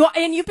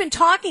 and you've been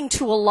talking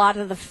to a lot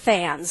of the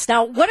fans.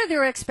 Now, what are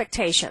their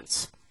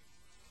expectations?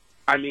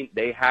 I mean,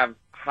 they have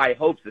high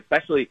hopes,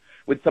 especially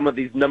with some of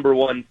these number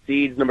 1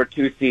 seeds, number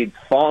 2 seeds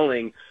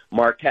falling.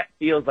 Marquette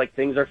feels like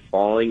things are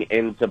falling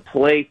into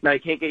place. Now, you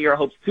can't get your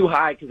hopes too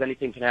high because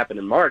anything can happen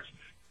in March,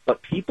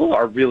 but people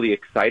are really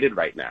excited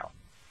right now.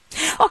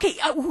 Okay,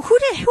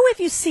 who have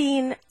you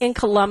seen in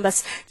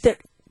Columbus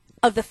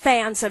of the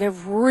fans that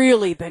have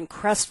really been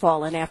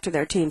crestfallen after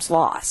their team's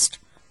lost?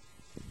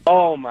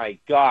 Oh my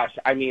gosh!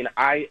 I mean,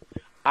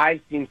 I've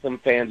seen some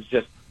fans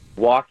just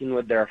walking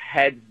with their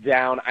heads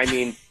down. I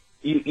mean,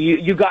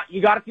 you got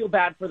to feel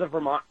bad for the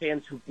Vermont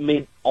fans who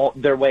made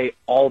their way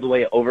all the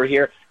way over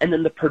here, and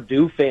then the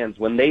Purdue fans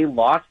when they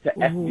lost to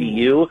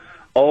FDU.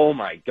 Oh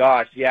my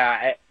gosh!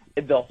 Yeah,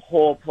 the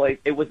whole place.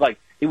 It was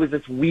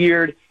this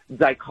weird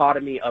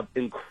dichotomy of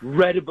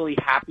incredibly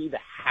happy, the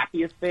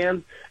happiest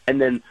fans, and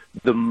then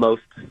the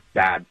most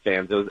sad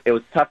fans. It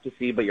was tough to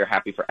see, but you're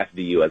happy for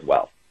FDU as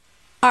well.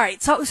 All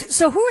right, so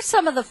who are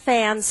some of the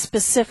fans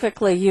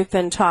specifically you've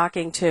been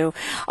talking to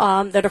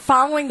that are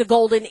following the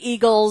Golden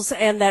Eagles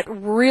and that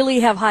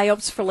really have high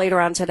hopes for later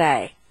on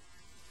today?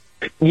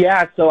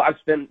 Yeah, so I've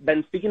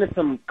been speaking to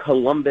some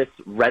Columbus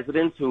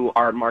residents who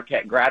are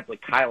Marquette grads,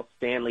 like Kyle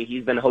Stanley.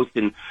 He's been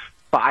hosting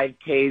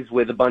 5Ks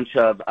with a bunch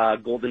of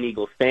Golden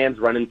Eagles fans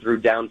running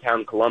through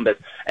downtown Columbus,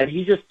 and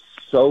he's just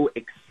so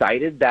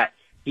excited that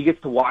he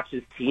gets to watch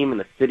his team in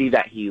the city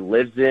that he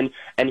lives in,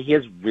 and he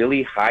has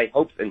really high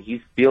hopes, and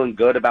he's feeling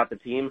good about the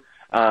team.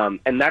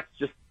 And that's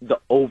just the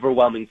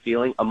overwhelming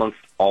feeling amongst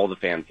all the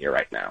fans here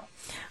right now.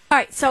 All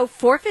right, so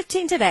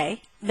 4:15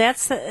 today.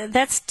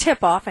 That's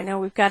tip-off. I know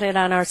we've got it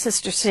on our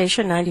sister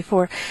station,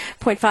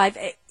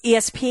 94.5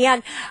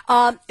 ESPN.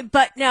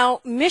 But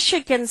now,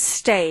 Michigan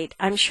State,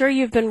 I'm sure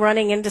you've been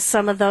running into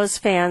some of those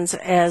fans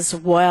as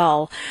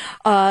well.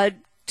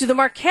 Do the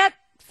Marquette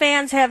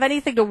fans have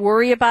anything to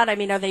worry about? I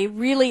mean, are they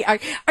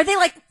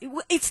like,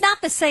 it's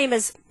not the same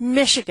as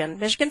Michigan.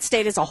 Michigan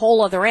State is a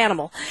whole other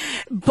animal.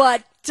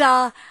 But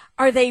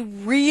are they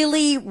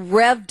really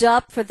revved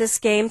up for this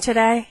game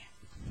today?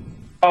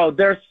 Oh,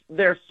 they're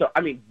so,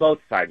 I mean, both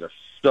sides are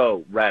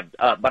so revved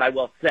up. But I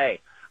will say,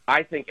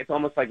 I think it's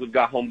almost like we've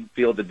got home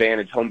court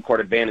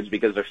advantage,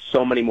 because there's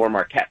so many more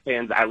Marquette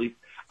fans, at least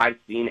I've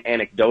seen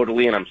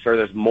anecdotally, and I'm sure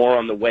there's more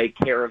on the way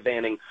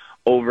caravanning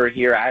over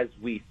here as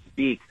we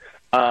speak.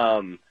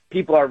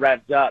 People are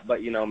revved up,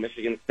 but,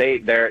 Michigan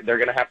State, they're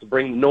going to have to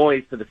bring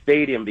noise to the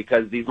stadium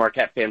because these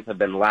Marquette fans have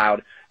been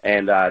loud,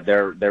 and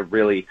they're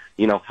really,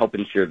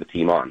 helping cheer the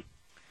team on.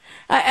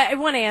 I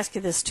want to ask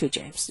you this too,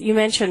 James. You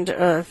mentioned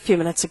a few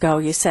minutes ago,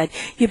 you said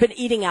you've been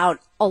eating out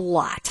a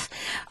lot.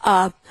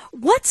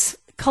 What's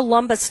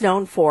Columbus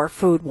known for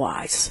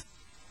food-wise?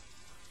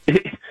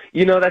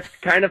 That's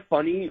kind of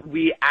funny.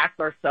 We asked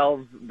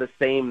ourselves the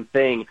same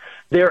thing.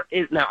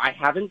 Now, I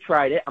haven't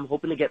tried it. I'm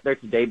hoping to get there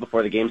today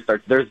before the game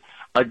starts. There's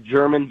a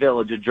German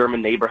village, a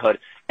German neighborhood,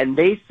 and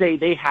they say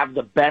they have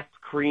the best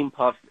cream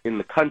puffs in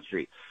the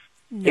country.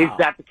 No. Is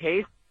that the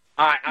case?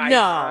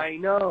 I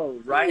know,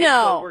 right?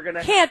 No, so we're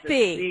gonna can't have to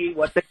be. see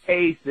what the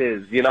case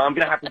is. I'm going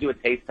to have to do a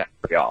taste test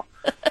for y'all.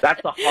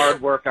 That's the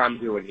hard work I'm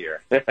doing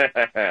here.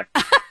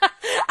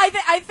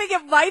 I think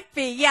it might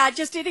be,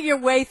 just eating your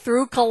way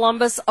through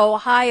Columbus,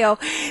 Ohio.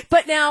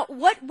 But now,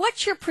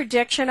 what's your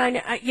prediction?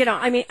 I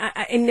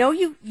know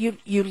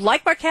you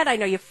like Marquette. I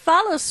know you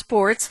follow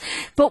sports,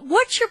 but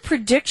what's your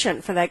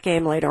prediction for that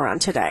game later on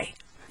today?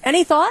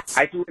 Any thoughts?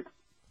 I think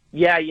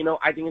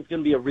it's going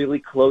to be a really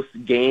close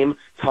game.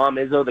 Tom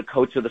Izzo, the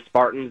coach of the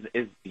Spartans,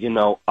 is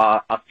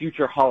a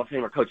future Hall of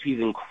Famer coach. He's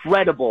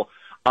incredible.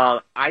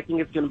 I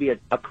think it's going to be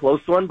a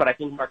close one, but I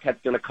think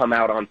Marquette's going to come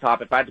out on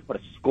top. If I had to put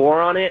a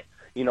score on it,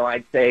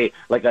 I'd say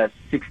like a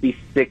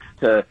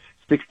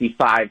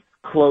 66-65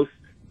 close,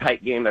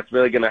 tight game that's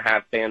really going to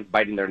have fans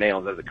biting their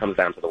nails as it comes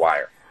down to the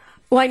wire.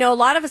 Well, I know a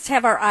lot of us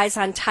have our eyes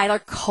on Tyler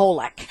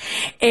Kolek.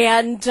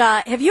 And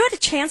have you had a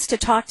chance to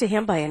talk to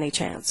him by any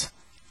chance?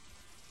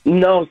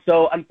 No,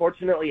 so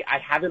unfortunately, I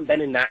haven't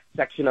been in that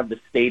section of the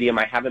stadium.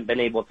 I haven't been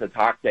able to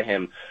talk to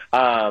him.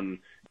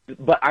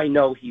 But I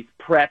know he's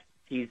prepped.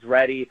 He's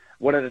ready.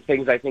 One of the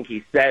things I think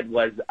he said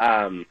was,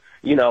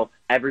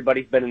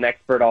 everybody's been an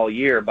expert all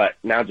year, but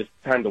now just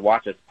time to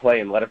watch us play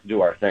and let us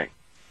do our thing.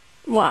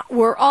 Well,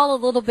 we're all a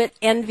little bit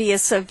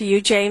envious of you,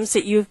 James,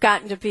 that you've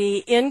gotten to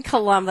be in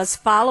Columbus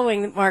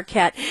following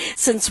Marquette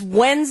since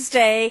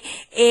Wednesday.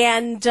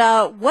 And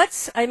if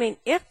by any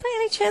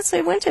chance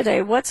they win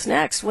today, what's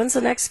next? When's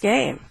the next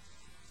game?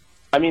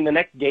 The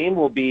next game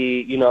will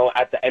be,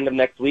 at the end of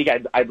next week.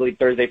 I believe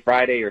Thursday,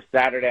 Friday, or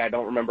Saturday. I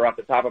don't remember off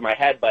the top of my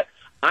head, but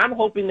I'm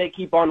hoping they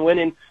keep on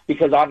winning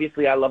because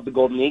obviously I love the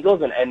Golden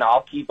Eagles, and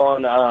I'll keep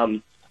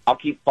on. I'll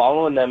keep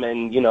following them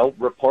and,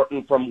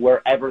 reporting from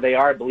wherever they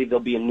are. I believe they'll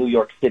be in New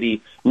York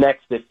City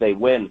next if they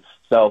win.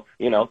 So,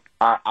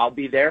 I'll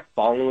be there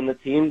following the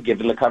team,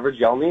 giving the coverage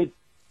y'all need.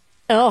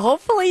 Oh,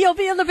 hopefully you'll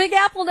be in the Big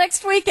Apple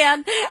next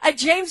weekend.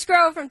 James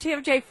Groh from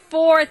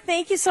TMJ4,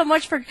 thank you so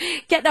much for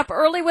getting up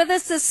early with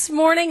us this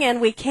morning,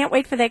 and we can't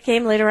wait for that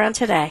game later on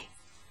today.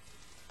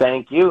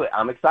 Thank you.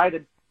 I'm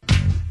excited.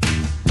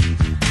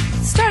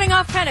 Starting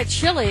off kind of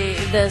chilly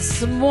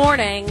this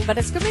morning, but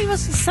it's going to be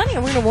mostly sunny,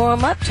 and we're going to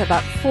warm up to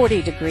about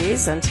 40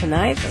 degrees. And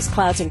tonight, those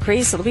clouds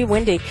increase. It'll be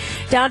windy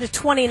down to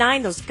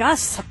 29. Those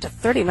gusts up to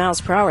 30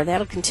 miles per hour.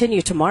 That'll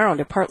continue tomorrow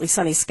under partly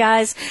sunny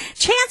skies.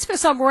 Chance for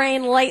some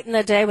rain late in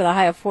the day with a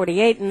high of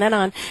 48. And then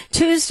on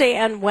Tuesday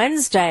and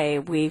Wednesday,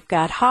 we've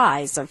got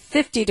highs of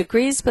 50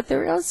 degrees, but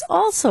there is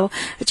also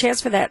a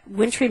chance for that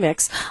wintry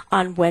mix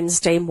on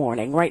Wednesday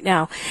morning. Right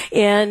now,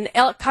 in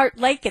Elkhart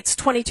Lake, it's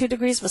 22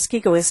 degrees.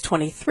 Muskego is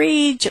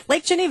 23.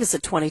 Lake Geneva's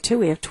at 22.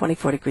 We have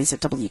 24 degrees at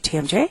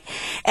WTMJ.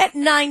 At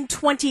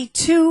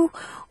 9:22,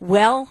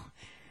 well,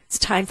 it's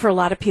time for a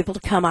lot of people to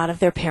come out of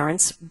their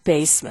parents'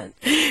 basement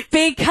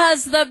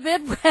because the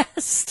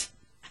Midwest,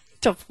 I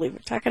don't believe we're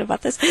talking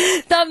about this,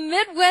 the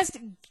Midwest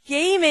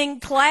Gaming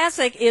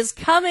Classic is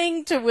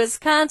coming to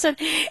Wisconsin,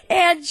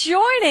 and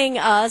joining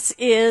us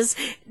is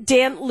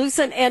Dan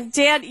Lucen. And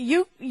Dan,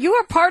 you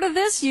are part of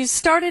this. You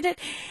started it.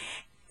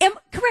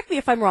 Correct me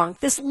if I'm wrong.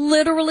 This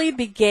literally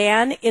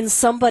began in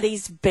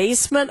somebody's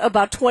basement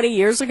about 20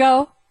 years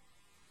ago?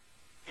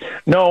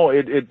 No,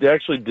 it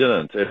actually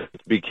didn't.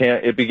 It began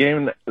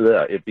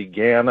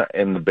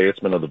in the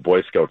basement of the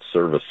Boy Scout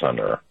Service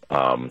Center.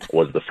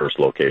 Was the first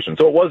location.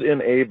 So it was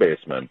in a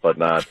basement, but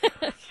not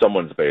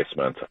someone's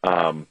basement.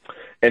 And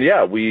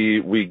yeah,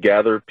 we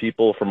gather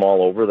people from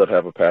all over that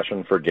have a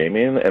passion for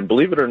gaming. And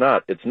believe it or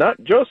not, it's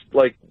not just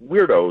like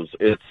weirdos.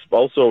 It's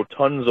also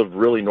tons of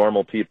really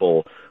normal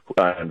people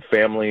and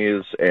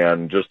families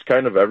and just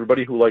kind of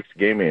everybody who likes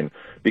gaming,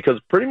 because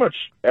pretty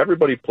much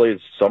everybody plays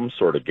some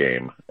sort of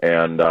game.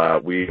 And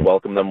we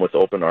welcome them with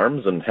open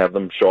arms and have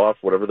them show off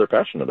whatever they're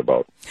passionate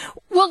about.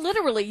 Well,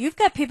 literally, you've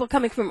got people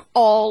coming from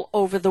all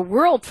over the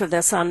world for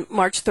this on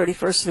March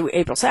 31st through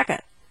April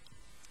 2nd.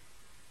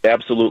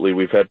 Absolutely.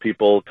 We've had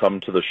people come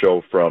to the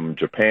show from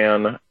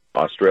Japan,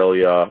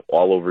 Australia,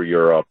 all over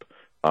Europe,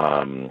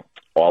 all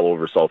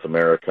over South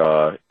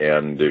America,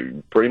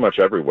 and pretty much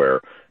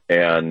everywhere.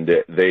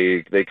 And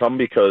they come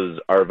because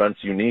our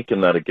event's unique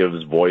in that it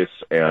gives voice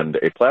and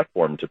a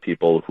platform to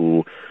people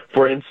who,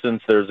 for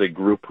instance, there's a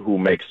group who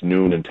makes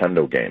new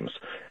Nintendo games.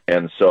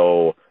 And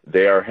so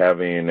they are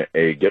having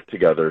a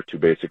get-together to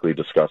basically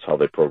discuss how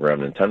they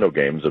program Nintendo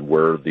games, and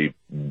we're the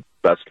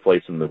best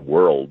place in the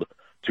world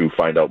to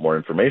find out more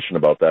information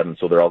about that. And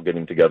so they're all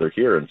getting together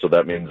here. And so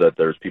that means that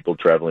there's people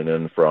traveling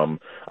in from,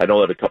 I know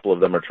that a couple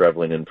of them are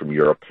traveling in from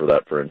Europe for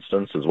that, for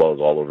instance, as well as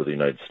all over the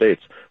United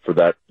States for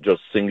that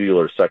just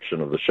singular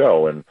section of the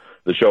show. And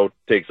the show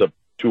takes up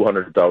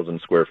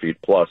 200,000 square feet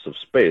plus of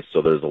space.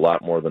 So there's a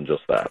lot more than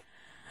just that.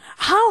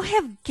 How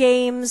have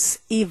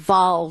games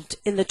evolved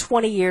in the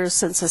 20 years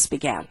since this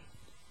began?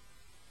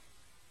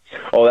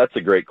 Oh, that's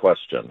a great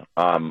question.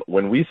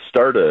 When we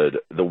started,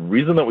 the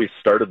reason that we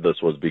started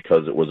this was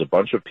because it was a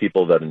bunch of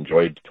people that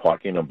enjoyed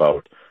talking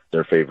about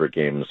their favorite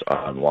games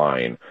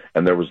online,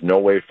 and there was no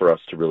way for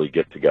us to really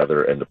get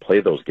together and to play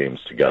those games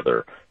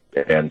together.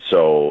 And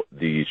so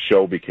the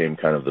show became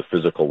kind of the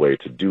physical way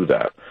to do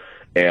that.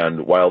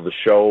 And while the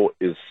show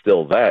is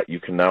still that, you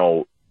can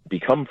now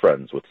become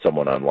friends with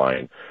someone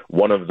online.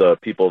 One of the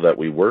people that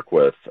we work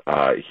with,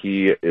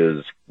 he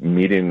is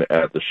meeting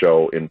at the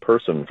show in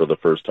person for the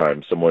first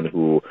time, someone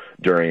who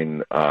during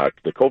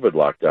the COVID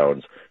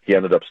lockdowns, he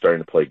ended up starting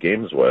to play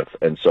games with.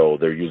 And so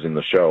they're using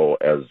the show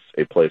as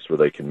a place where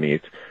they can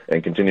meet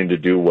and continue to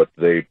do what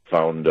they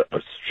found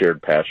a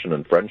shared passion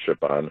and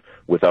friendship on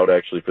without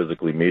actually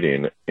physically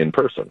meeting in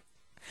person.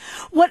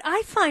 What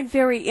I find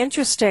very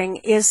interesting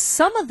is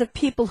some of the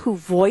people who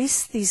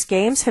voice these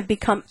games have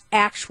become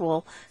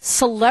actual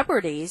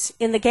celebrities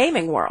in the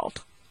gaming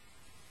world.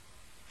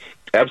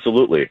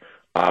 Absolutely.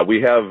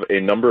 We have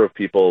a number of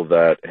people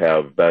that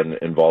have been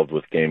involved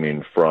with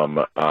gaming, from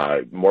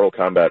Mortal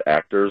Kombat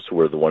actors who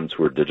were the ones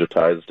who were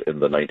digitized in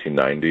the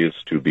 1990s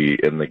to be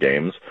in the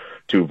games,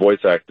 to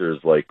voice actors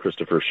like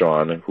Christopher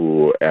Sean,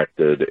 who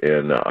acted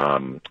in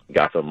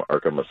Gotham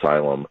Arkham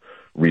Asylum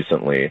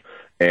recently.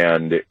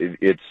 And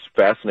it's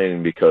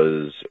fascinating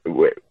because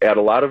at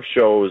a lot of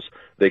shows,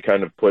 they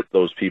kind of put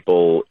those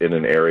people in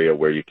an area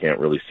where you can't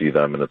really see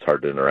them and it's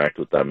hard to interact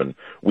with them. And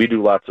we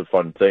do lots of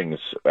fun things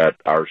at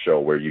our show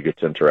where you get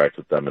to interact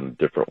with them in a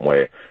different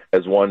way.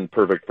 As one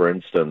perfect, for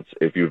instance,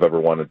 if you've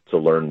ever wanted to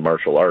learn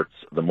martial arts,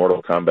 the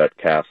Mortal Kombat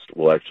cast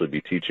will actually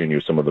be teaching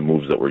you some of the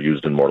moves that were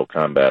used in Mortal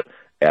Kombat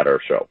at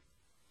our show.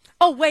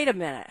 Oh, wait a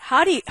minute.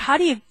 How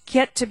do you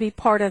get to be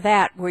part of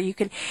that, where you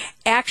can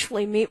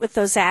actually meet with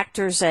those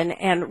actors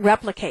and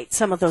replicate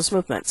some of those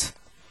movements?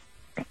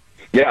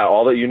 Yeah,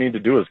 all that you need to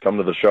do is come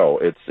to the show.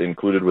 It's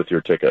included with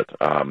your ticket.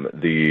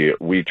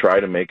 We try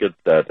to make it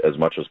that as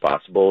much as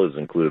possible is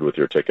included with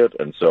your ticket,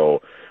 and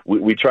so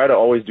we try to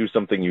always do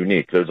something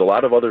unique. There's a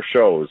lot of other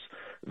shows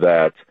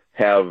that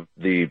have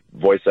the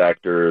voice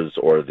actors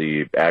or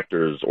the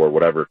actors or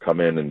whatever come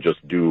in and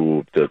just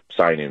do the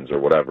signings or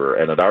whatever.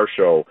 And at our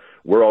show,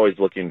 we're always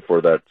looking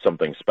for that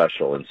something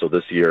special. And so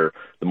this year,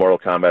 the Mortal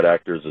Kombat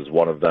actors is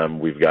one of them.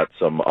 We've got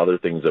some other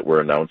things that we're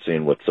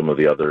announcing with some of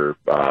the other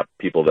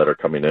people that are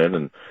coming in.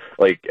 And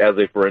like, as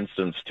a for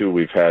instance, too,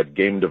 we've had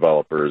game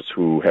developers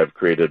who have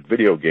created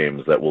video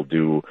games that will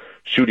do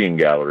shooting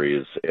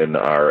galleries in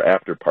our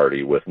after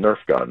party with Nerf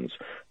guns.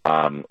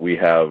 We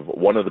have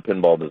one of the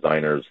pinball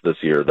designers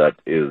this year that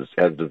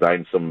has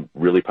designed some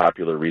really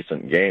popular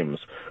recent games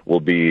will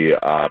be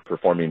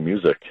performing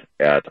music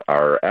at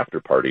our after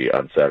party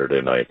on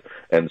Saturday night.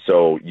 And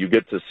so you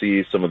get to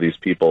see some of these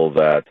people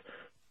that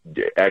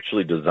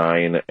actually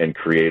design and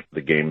create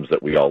the games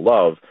that we all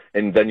love,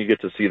 and then you get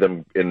to see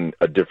them in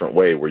a different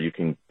way where you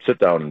can sit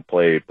down and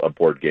play a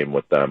board game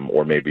with them,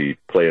 or maybe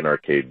play an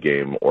arcade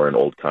game or an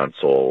old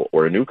console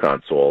or a new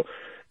console,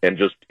 and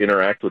just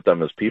interact with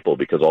them as people,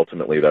 because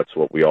ultimately that's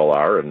what we all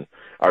are. And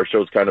our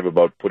show's kind of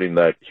about putting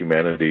that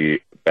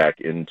humanity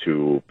back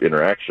into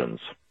interactions.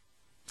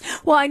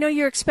 Well, I know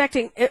you're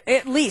expecting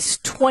at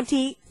least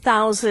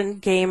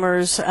 20,000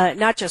 gamers,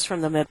 not just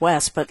from the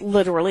Midwest, but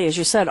literally, as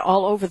you said,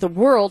 all over the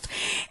world.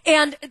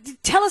 And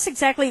tell us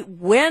exactly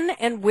when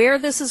and where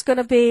this is going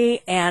to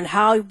be and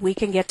how we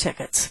can get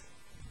tickets.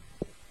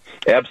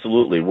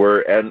 Absolutely.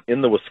 We're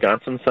in the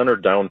Wisconsin Center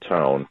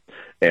downtown,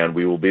 and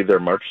we will be there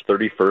March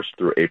 31st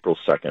through April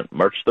 2nd.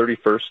 March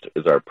 31st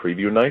is our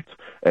preview night,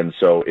 and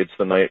so it's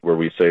the night where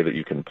we say that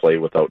you can play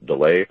without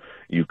delay.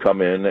 You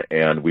come in,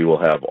 and we will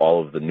have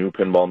all of the new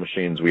pinball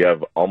machines. We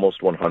have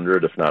almost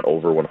 100, if not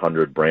over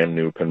 100, brand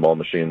new pinball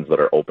machines that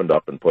are opened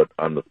up and put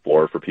on the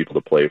floor for people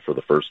to play for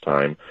the first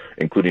time,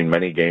 including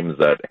many games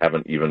that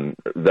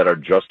that are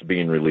just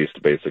being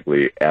released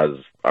basically as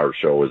our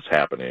show is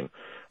happening.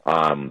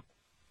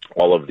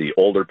 All of the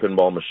older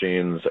pinball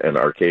machines and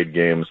arcade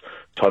games,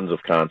 tons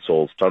of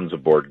consoles, tons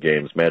of board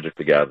games, Magic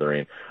the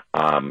Gathering.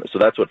 So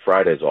that's what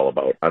Friday's all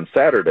about. On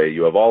Saturday,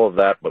 you have all of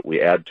that, but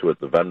we add to it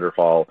the vendor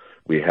hall.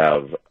 We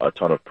have a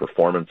ton of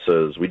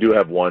performances. We do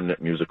have one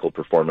musical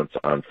performance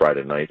on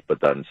Friday night,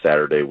 but then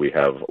Saturday we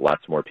have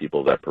lots more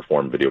people that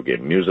perform video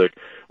game music.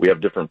 We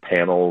have different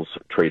panels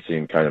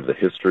tracing kind of the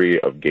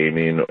history of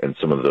gaming and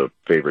some of the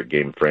favorite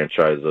game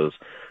franchises.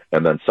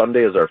 And then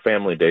Sunday is our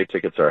family day.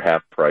 Tickets are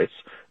half price.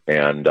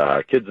 And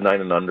kids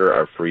 9 and under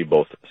are free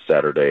both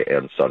Saturday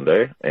and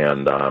Sunday.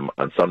 And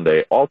on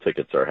Sunday, all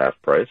tickets are half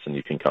price, and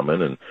you can come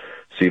in and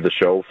see the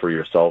show for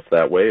yourself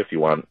that way. If you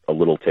want a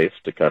little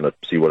taste to kind of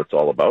see what it's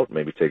all about,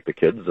 maybe take the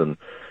kids and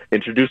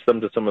introduce them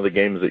to some of the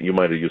games that you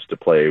might have used to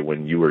play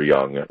when you were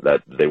young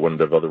that they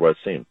wouldn't have otherwise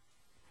seen.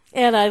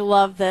 And I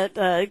love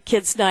that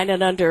kids 9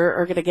 and under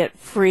are going to get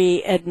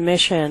free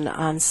admission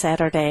on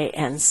Saturday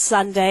and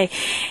Sunday.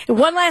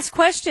 One last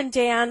question,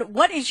 Dan.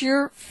 What is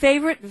your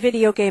favorite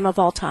video game of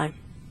all time?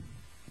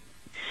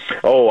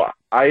 Oh,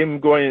 I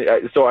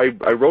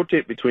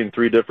rotate between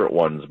 3 different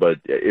ones, but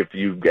if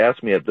you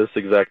ask me at this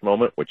exact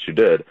moment, which you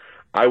did,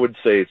 I would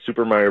say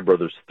Super Mario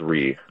Brothers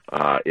 3.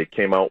 It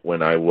came out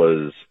when I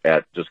was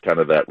at just kind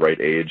of that right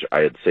age.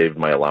 I had saved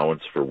my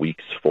allowance for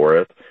weeks for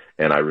it,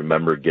 and I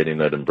remember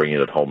getting it and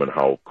bringing it home and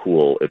how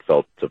cool it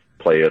felt to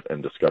play it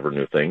and discover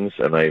new things.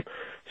 And I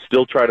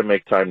still try to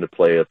make time to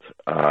play it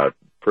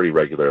pretty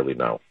regularly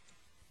now.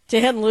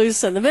 Dan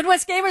Lewson, the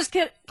Midwest Gamers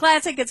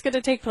Classic. It's going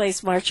to take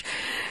place March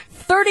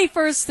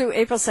 31st through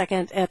April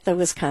 2nd at the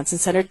Wisconsin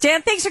Center.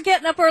 Dan, thanks for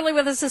getting up early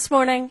with us this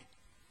morning.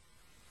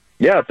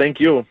 Yeah, thank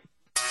you.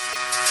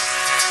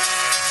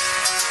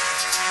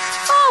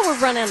 Oh, we're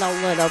running a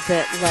little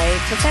bit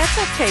late, but that's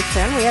okay,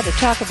 Finn. We had to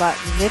talk about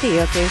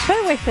video games. By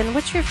the way, Finn,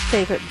 what's your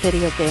favorite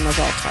video game of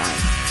all time?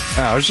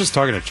 I was just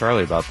talking to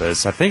Charlie about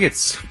this. I think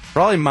it's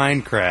probably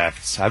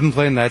Minecraft. I've been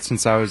playing that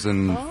since I was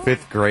in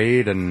 5th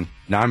grade, and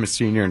now I'm a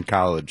senior in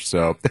college,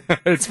 so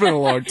it's been a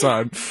long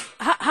time.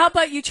 How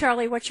about you,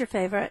 Charlie? What's your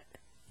favorite?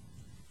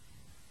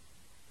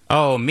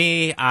 Oh,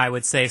 me, I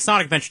would say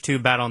Sonic Adventure 2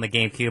 Battle on the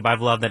GameCube.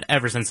 I've loved it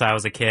ever since I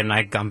was a kid, and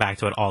I come back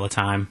to it all the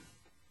time.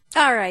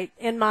 All right,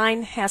 and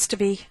mine has to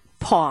be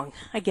Pong.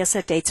 I guess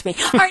that dates me.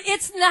 All right,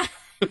 it's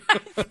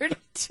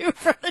 9:32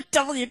 from the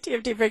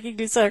WTMT Breaking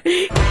News Center.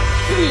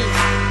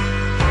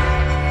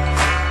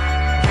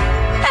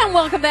 And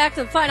welcome back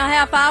to the final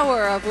half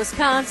hour of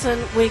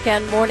Wisconsin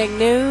Weekend Morning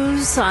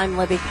News. I'm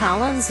Libby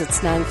Collins. It's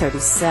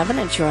 9:37,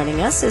 and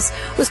joining us is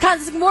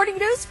Wisconsin Morning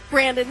News,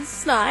 Brandon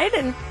Snide.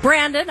 And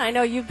Brandon, I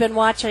know you've been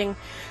watching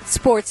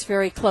sports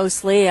very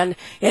closely, and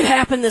it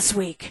happened this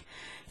week.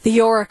 The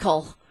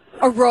Oracle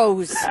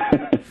arose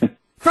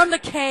from the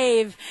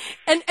cave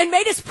and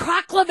made his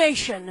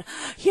proclamation.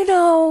 You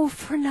know,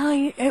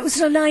 it was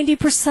a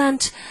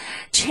 90%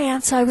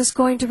 chance I was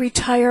going to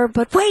retire,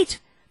 but wait,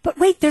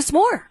 there's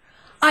more.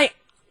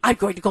 I'm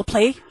going to go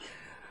play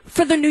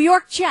for the New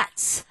York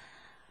Jets.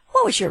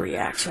 What was your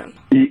reaction?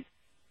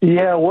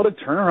 Yeah, what a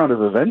turnaround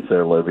of events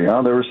there, Libby.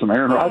 Huh? There was some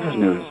Aaron Rodgers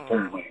news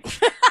apparently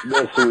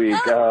this week.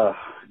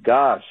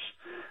 Gosh.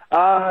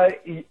 I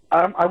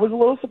was a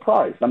little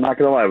surprised. I'm not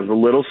going to lie. I was a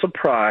little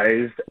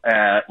surprised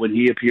when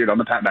he appeared on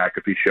the Pat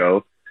McAfee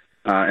show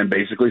and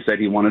basically said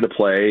he wanted to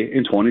play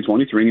in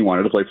 2023 and he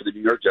wanted to play for the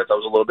New York Jets. I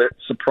was a little bit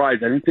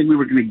surprised. I didn't think we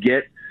were going to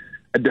get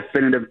a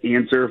definitive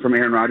answer from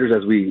Aaron Rodgers,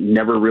 as we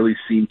never really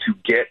seem to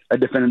get a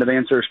definitive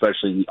answer,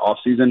 especially in the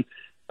offseason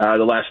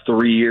the last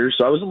 3 years.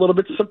 So I was a little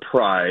bit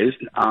surprised,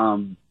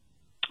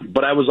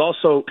 but I was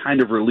also kind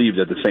of relieved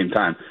at the same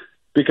time.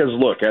 Because,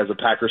 look, as a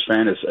Packers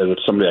fan, as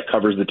somebody that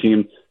covers the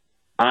team,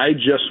 I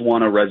just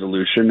want a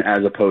resolution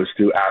as opposed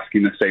to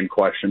asking the same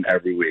question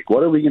every week.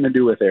 What are we going to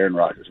do with Aaron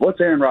Rodgers?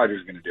 What's Aaron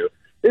Rodgers going to do?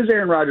 Is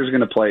Aaron Rodgers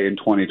going to play in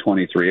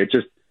 2023?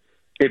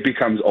 It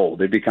becomes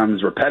old. It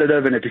becomes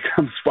repetitive, and it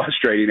becomes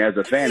frustrating as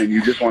a fan, and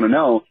you just want to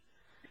know,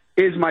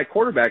 is my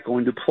quarterback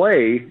going to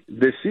play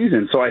this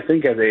season? So I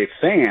think as a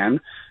fan,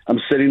 I'm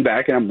sitting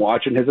back and I'm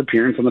watching his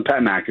appearance on the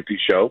Pat McAfee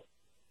show,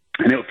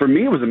 and for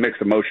me, it was a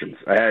mixed emotions.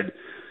 I had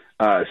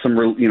I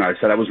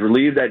said I was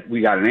relieved that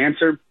we got an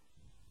answer.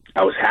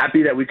 I was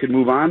happy that we could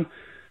move on.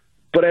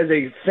 But as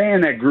a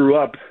fan that grew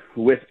up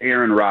with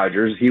Aaron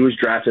Rodgers, he was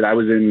drafted. I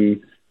was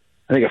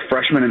I think a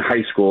freshman in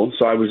high school.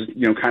 So I was,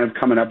 kind of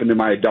coming up into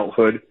my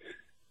adulthood.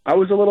 I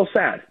was a little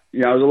sad.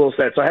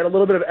 So I had a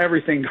little bit of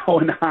everything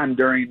going on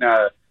during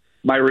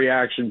my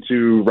reaction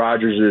to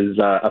Rodgers'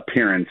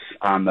 appearance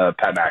on the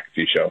Pat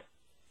McAfee show.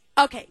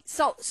 Okay,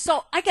 so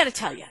I got to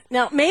tell you,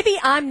 now maybe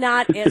I'm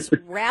not as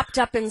wrapped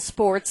up in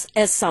sports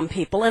as some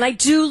people, and I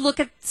do look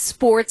at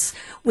sports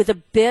with a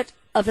bit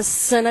of a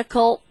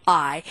cynical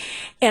eye,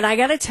 and I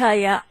got to tell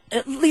you,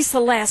 at least the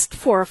last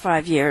 4 or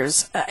 5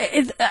 years,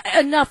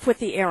 enough with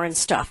the Aaron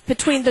stuff.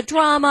 Between the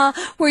drama,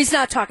 where he's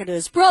not talking to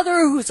his brother,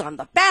 who's on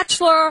The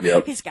Bachelor,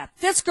 He's got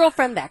this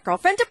girlfriend, that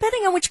girlfriend,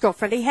 depending on which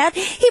girlfriend he had,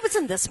 he was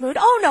in this mood.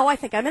 Oh, no, I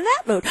think I'm in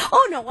that mood.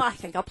 Oh, no, I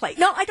think I'll play.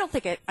 No, I don't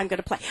think I'm going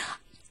to play.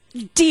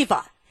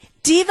 Diva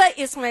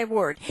is my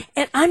word,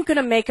 and I'm going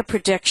to make a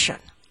prediction.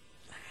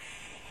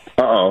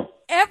 Uh-oh.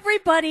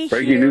 Everybody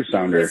Breaking here news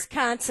sounder. in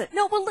Wisconsin.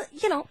 No, well,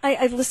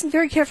 I listened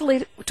very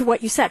carefully to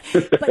what you said.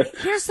 But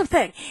here's the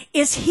thing,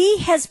 is he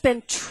has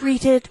been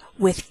treated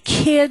with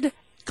kid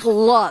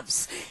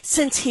gloves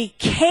since he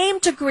came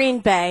to Green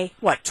Bay,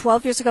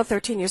 12 years ago,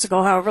 13 years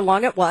ago, however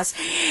long it was.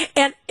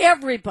 And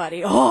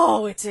everybody,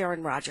 it's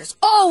Aaron Rodgers.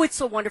 Oh, it's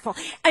so wonderful.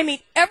 I mean,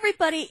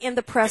 everybody in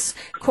the press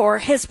corps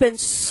has been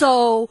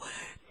so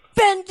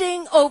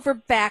bending over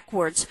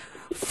backwards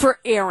for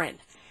Aaron.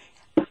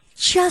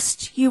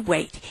 Just you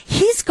wait.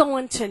 He's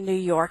going to New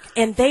York,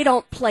 and they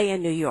don't play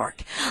in New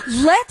York.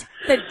 Let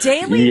the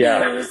Daily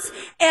News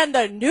and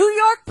the New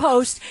York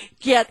Post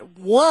get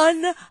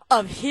one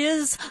of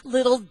his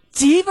little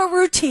diva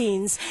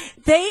routines.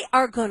 They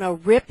are going to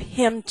rip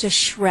him to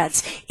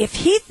shreds. If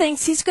he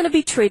thinks he's going to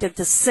be treated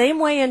the same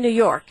way in New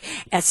York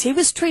as he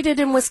was treated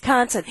in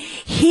Wisconsin,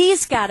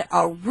 he's got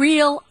a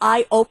real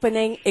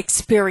eye-opening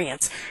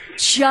experience.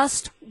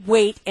 Just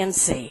wait and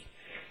see.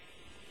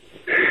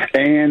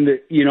 And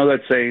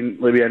that saying,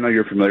 Libby, I know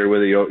you're familiar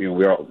with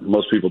it.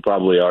 Most people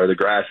probably are. The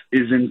grass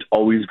isn't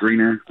always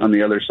greener on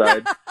the other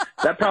side.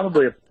 That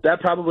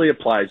probably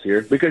applies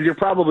here, because you're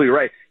probably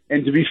right.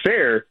 And to be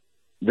fair,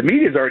 the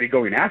media's already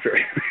going after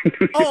him.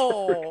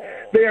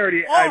 They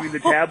already, I mean, the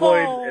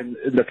tabloids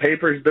and the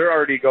papers, they're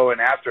already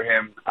going after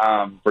him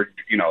for,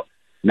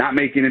 not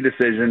making a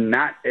decision,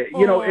 and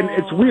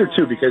it's weird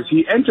too, because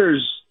he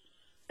enters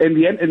in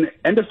the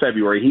end of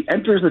February, he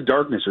enters the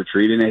darkness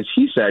retreat, and as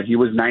he said, he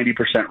was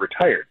 90%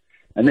 retired.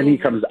 And then he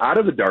comes out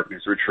of the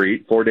darkness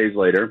retreat 4 days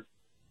later,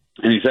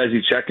 and he says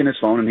he's checking his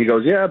phone, and he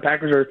goes, yeah,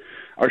 Packers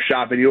are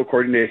shopping you,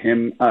 according to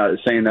him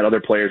saying that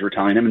other players were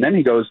telling him. And then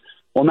he goes,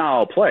 well, now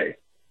I'll play.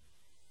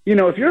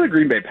 If you're the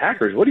Green Bay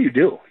Packers, what do you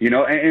do?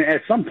 And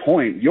at some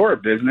point, you're a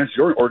business,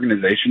 you're an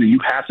organization, and you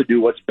have to do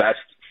what's best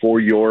for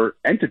your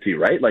entity,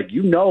 right? Like,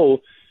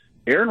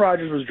 Aaron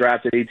Rodgers was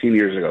drafted 18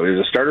 years ago. He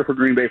was a starter for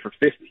Green Bay for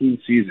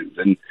 15 seasons.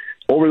 And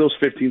over those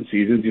 15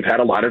 seasons, you've had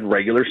a lot of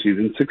regular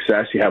season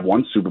success. You have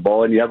one Super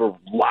Bowl, and you have a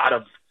lot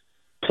of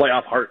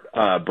playoff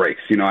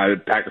heartbreaks.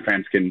 Packer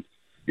fans can,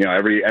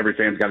 every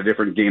fan's got a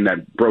different game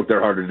that broke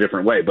their heart in a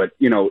different way. But,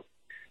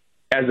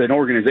 as an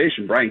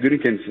organization, Brian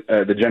Gutekunst,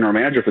 the general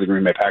manager for the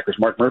Green Bay Packers,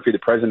 Mark Murphy, the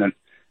president,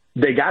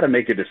 they got to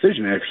make a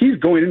decision. And if he's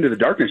going into the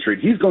darkness street,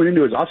 he's going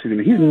into his offseason,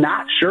 and he's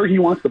not sure he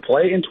wants to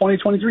play in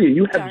 2023, and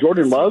you have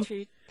Jordan Love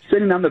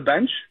sitting on the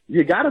bench,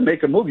 you got to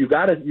make a move. You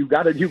got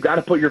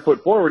to put your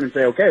foot forward and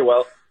say, okay,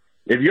 well,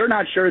 if you're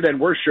not sure, then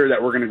we're sure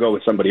that we're going to go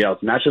with somebody else.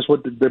 And that's just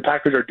what the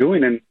Packers are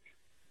doing. And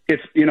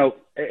it's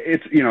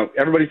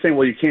everybody's saying,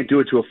 well, you can't do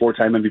it to a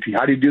 4-time MVP.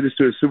 How do you do this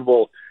to a Super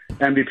Bowl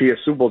MVP, a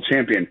Super Bowl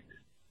champion?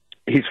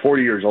 He's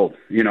 40 years old.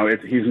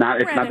 It's not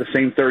the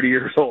same 30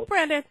 years old.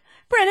 Brandon,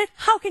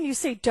 how can you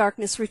say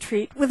darkness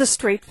retreat with a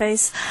straight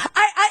face?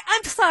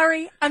 I'm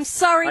sorry.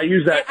 I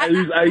use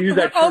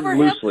that term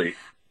loosely.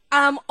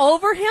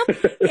 Over him,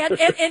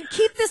 and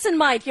keep this in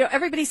mind.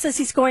 Everybody says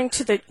he's going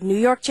to the New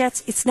York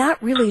Jets. It's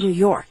not really New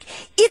York.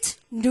 It's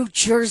New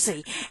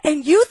Jersey.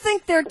 And you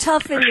think they're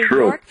tough in New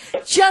York?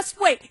 Just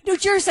wait. New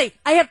Jersey,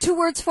 I have 2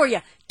 words for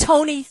you.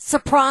 Tony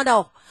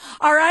Soprano.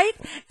 All right?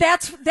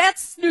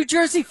 That's New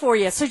Jersey for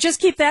you. So just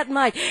keep that in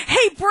mind.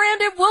 Hey,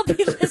 Brandon, we'll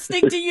be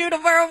listening to you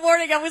tomorrow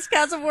morning on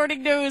Wisconsin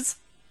Morning News.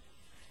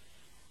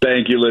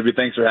 Thank you, Libby.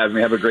 Thanks for having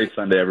me. Have a great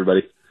Sunday,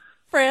 everybody.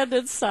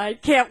 Brandon's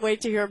side. Can't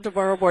wait to hear him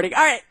tomorrow morning.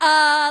 All right,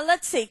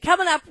 let's see.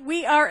 Coming up,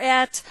 we are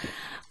at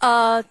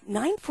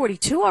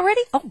 9:42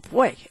 already? Oh,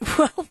 boy.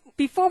 Well,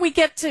 before we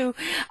get to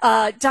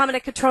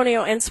Dominic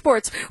Cotroneo and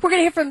sports, we're going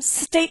to hear from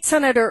State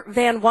Senator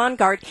Van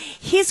Wanggaard.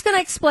 He's going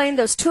to explain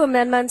those 2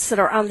 amendments that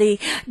are on the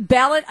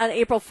ballot on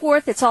April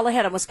 4th. It's all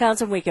ahead on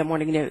Wisconsin Weekend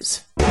Morning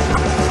News.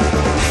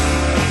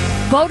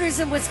 Voters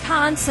in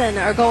Wisconsin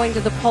are going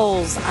to the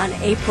polls on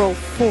April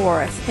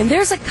 4th. And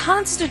there's a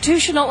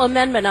constitutional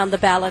amendment on the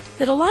ballot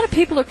that a lot of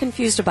people are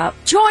confused about.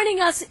 Joining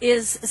us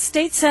is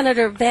State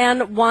Senator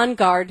Van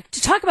Wanggaard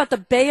to talk about the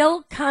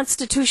Bail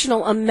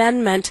Constitutional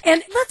Amendment.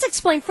 And let's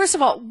explain, first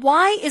of all,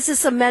 why is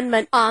this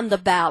amendment on the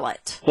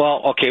ballot?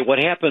 Well, okay, what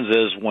happens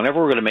is whenever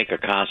we're going to make a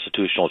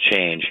constitutional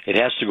change, it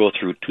has to go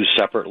through 2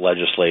 separate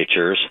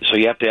legislatures. So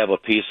you have to have a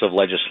piece of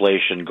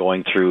legislation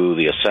going through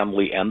the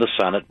Assembly and the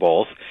Senate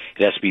both.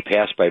 It has to be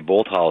passed by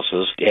both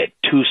houses at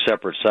 2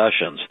 separate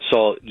sessions.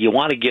 So you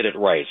want to get it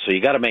right. So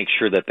you got to make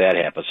sure that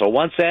happens. So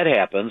once that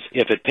happens,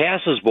 if it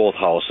passes both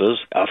houses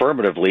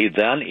affirmatively,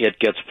 then it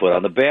gets put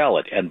on the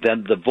ballot. And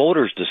then the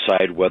voters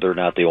decide whether or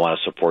not they want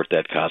to support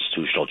that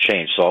constitutional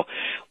change. So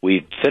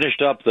we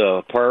finished up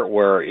the part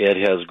where it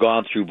has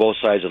gone through both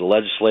sides of the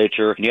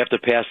legislature, and you have to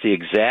pass the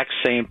exact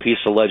same piece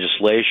of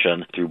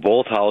legislation through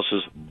both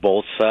houses,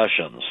 both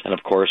sessions. And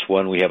of course,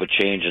 when we have a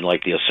change in,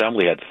 like the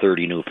Assembly had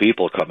 30 new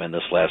people come in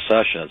this last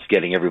session, it's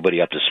getting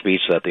everybody up to speed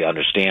so that they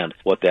understand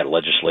what that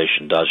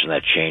legislation does and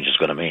that change is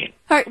going to mean.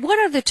 All right, what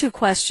are the 2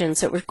 questions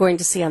that we're going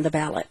to see on the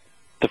ballot?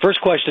 The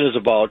first question is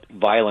about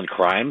violent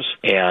crimes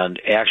and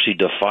actually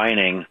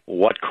defining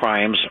what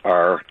crimes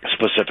are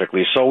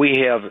specifically. So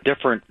we have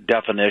different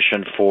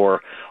definition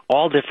for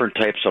all different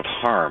types of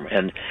harm.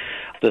 And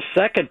the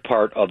second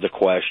part of the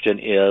question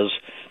is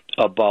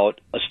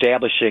about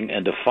establishing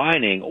and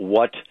defining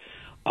what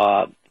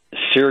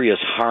serious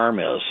harm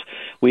is.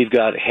 We've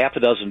got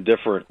 6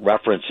 different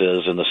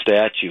references in the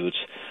statutes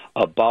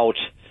about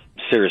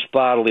serious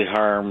bodily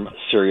harm,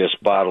 serious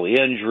bodily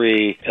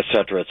injury, et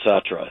cetera, et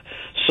cetera.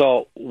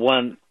 So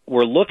when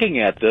we're looking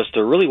at this,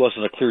 there really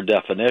wasn't a clear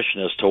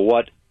definition as to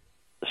what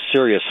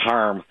serious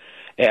harm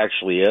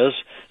actually is.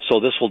 So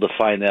this will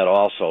define that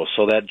also.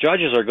 So that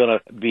judges are going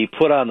to be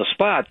put on the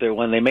spot that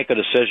when they make a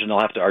decision,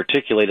 they'll have to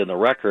articulate in the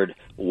record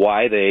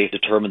why they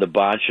determine the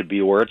bond should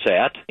be where it's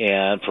at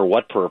and for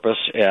what purpose,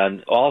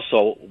 and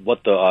also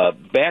what the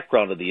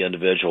background of the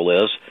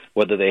individual is,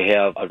 whether they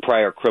have a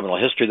prior criminal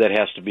history that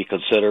has to be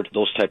considered.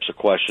 Those types of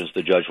questions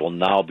the judge will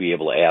now be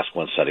able to ask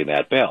when setting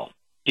that bail.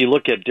 You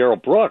look at Darrell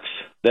Brooks,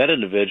 that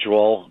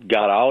individual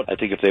got out. I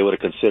think if they would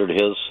have considered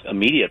his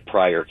immediate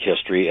prior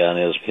history and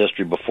his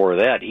history before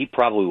that, he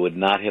probably would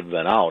not have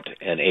been out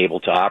and able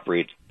to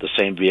operate the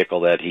same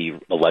vehicle that he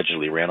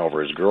allegedly ran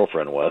over his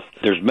girlfriend with.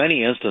 There's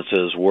many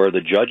instances where the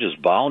judge is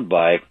bound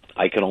by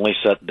I can only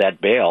set that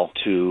bail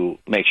to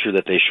make sure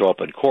that they show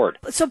up in court.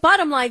 So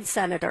bottom line,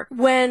 Senator,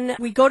 when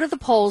we go to the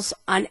polls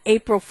on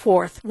April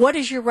 4th, what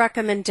is your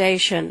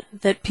recommendation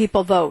that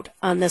people vote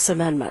on this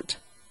amendment?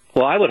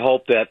 Well, I would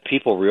hope that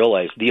people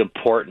realize the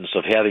importance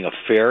of having a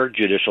fair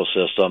judicial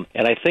system.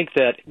 And I think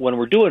that when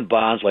we're doing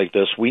bonds like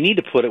this, we need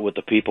to put it with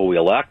the people we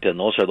elect, and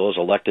those are those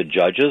elected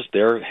judges.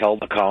 They're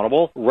held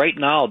accountable. Right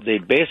now, they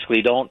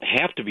basically don't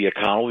have to be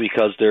accountable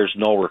because there's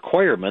no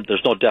requirement,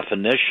 there's no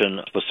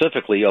definition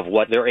specifically of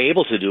what they're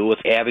able to do with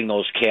having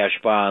those cash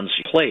bonds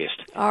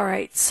placed. All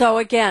right. So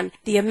again,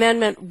 the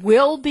amendment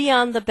will be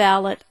on the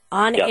ballot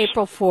on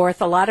April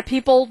 4th. A lot of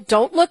people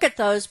don't look at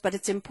those, but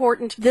it's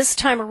important this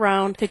time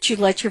around that you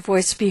let your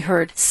voice be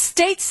heard.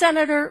 State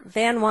Senator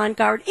Van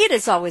Wanggaard, it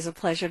is always a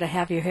pleasure to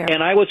have you here.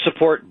 And I would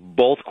support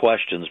both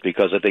questions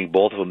because I think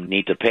both of them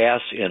need to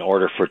pass in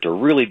order for it to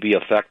really be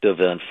effective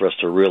and for us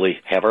to really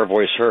have our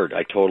voice heard.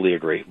 I totally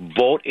agree.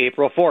 Vote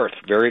April 4th.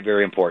 Very,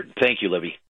 very important. Thank you, Libby.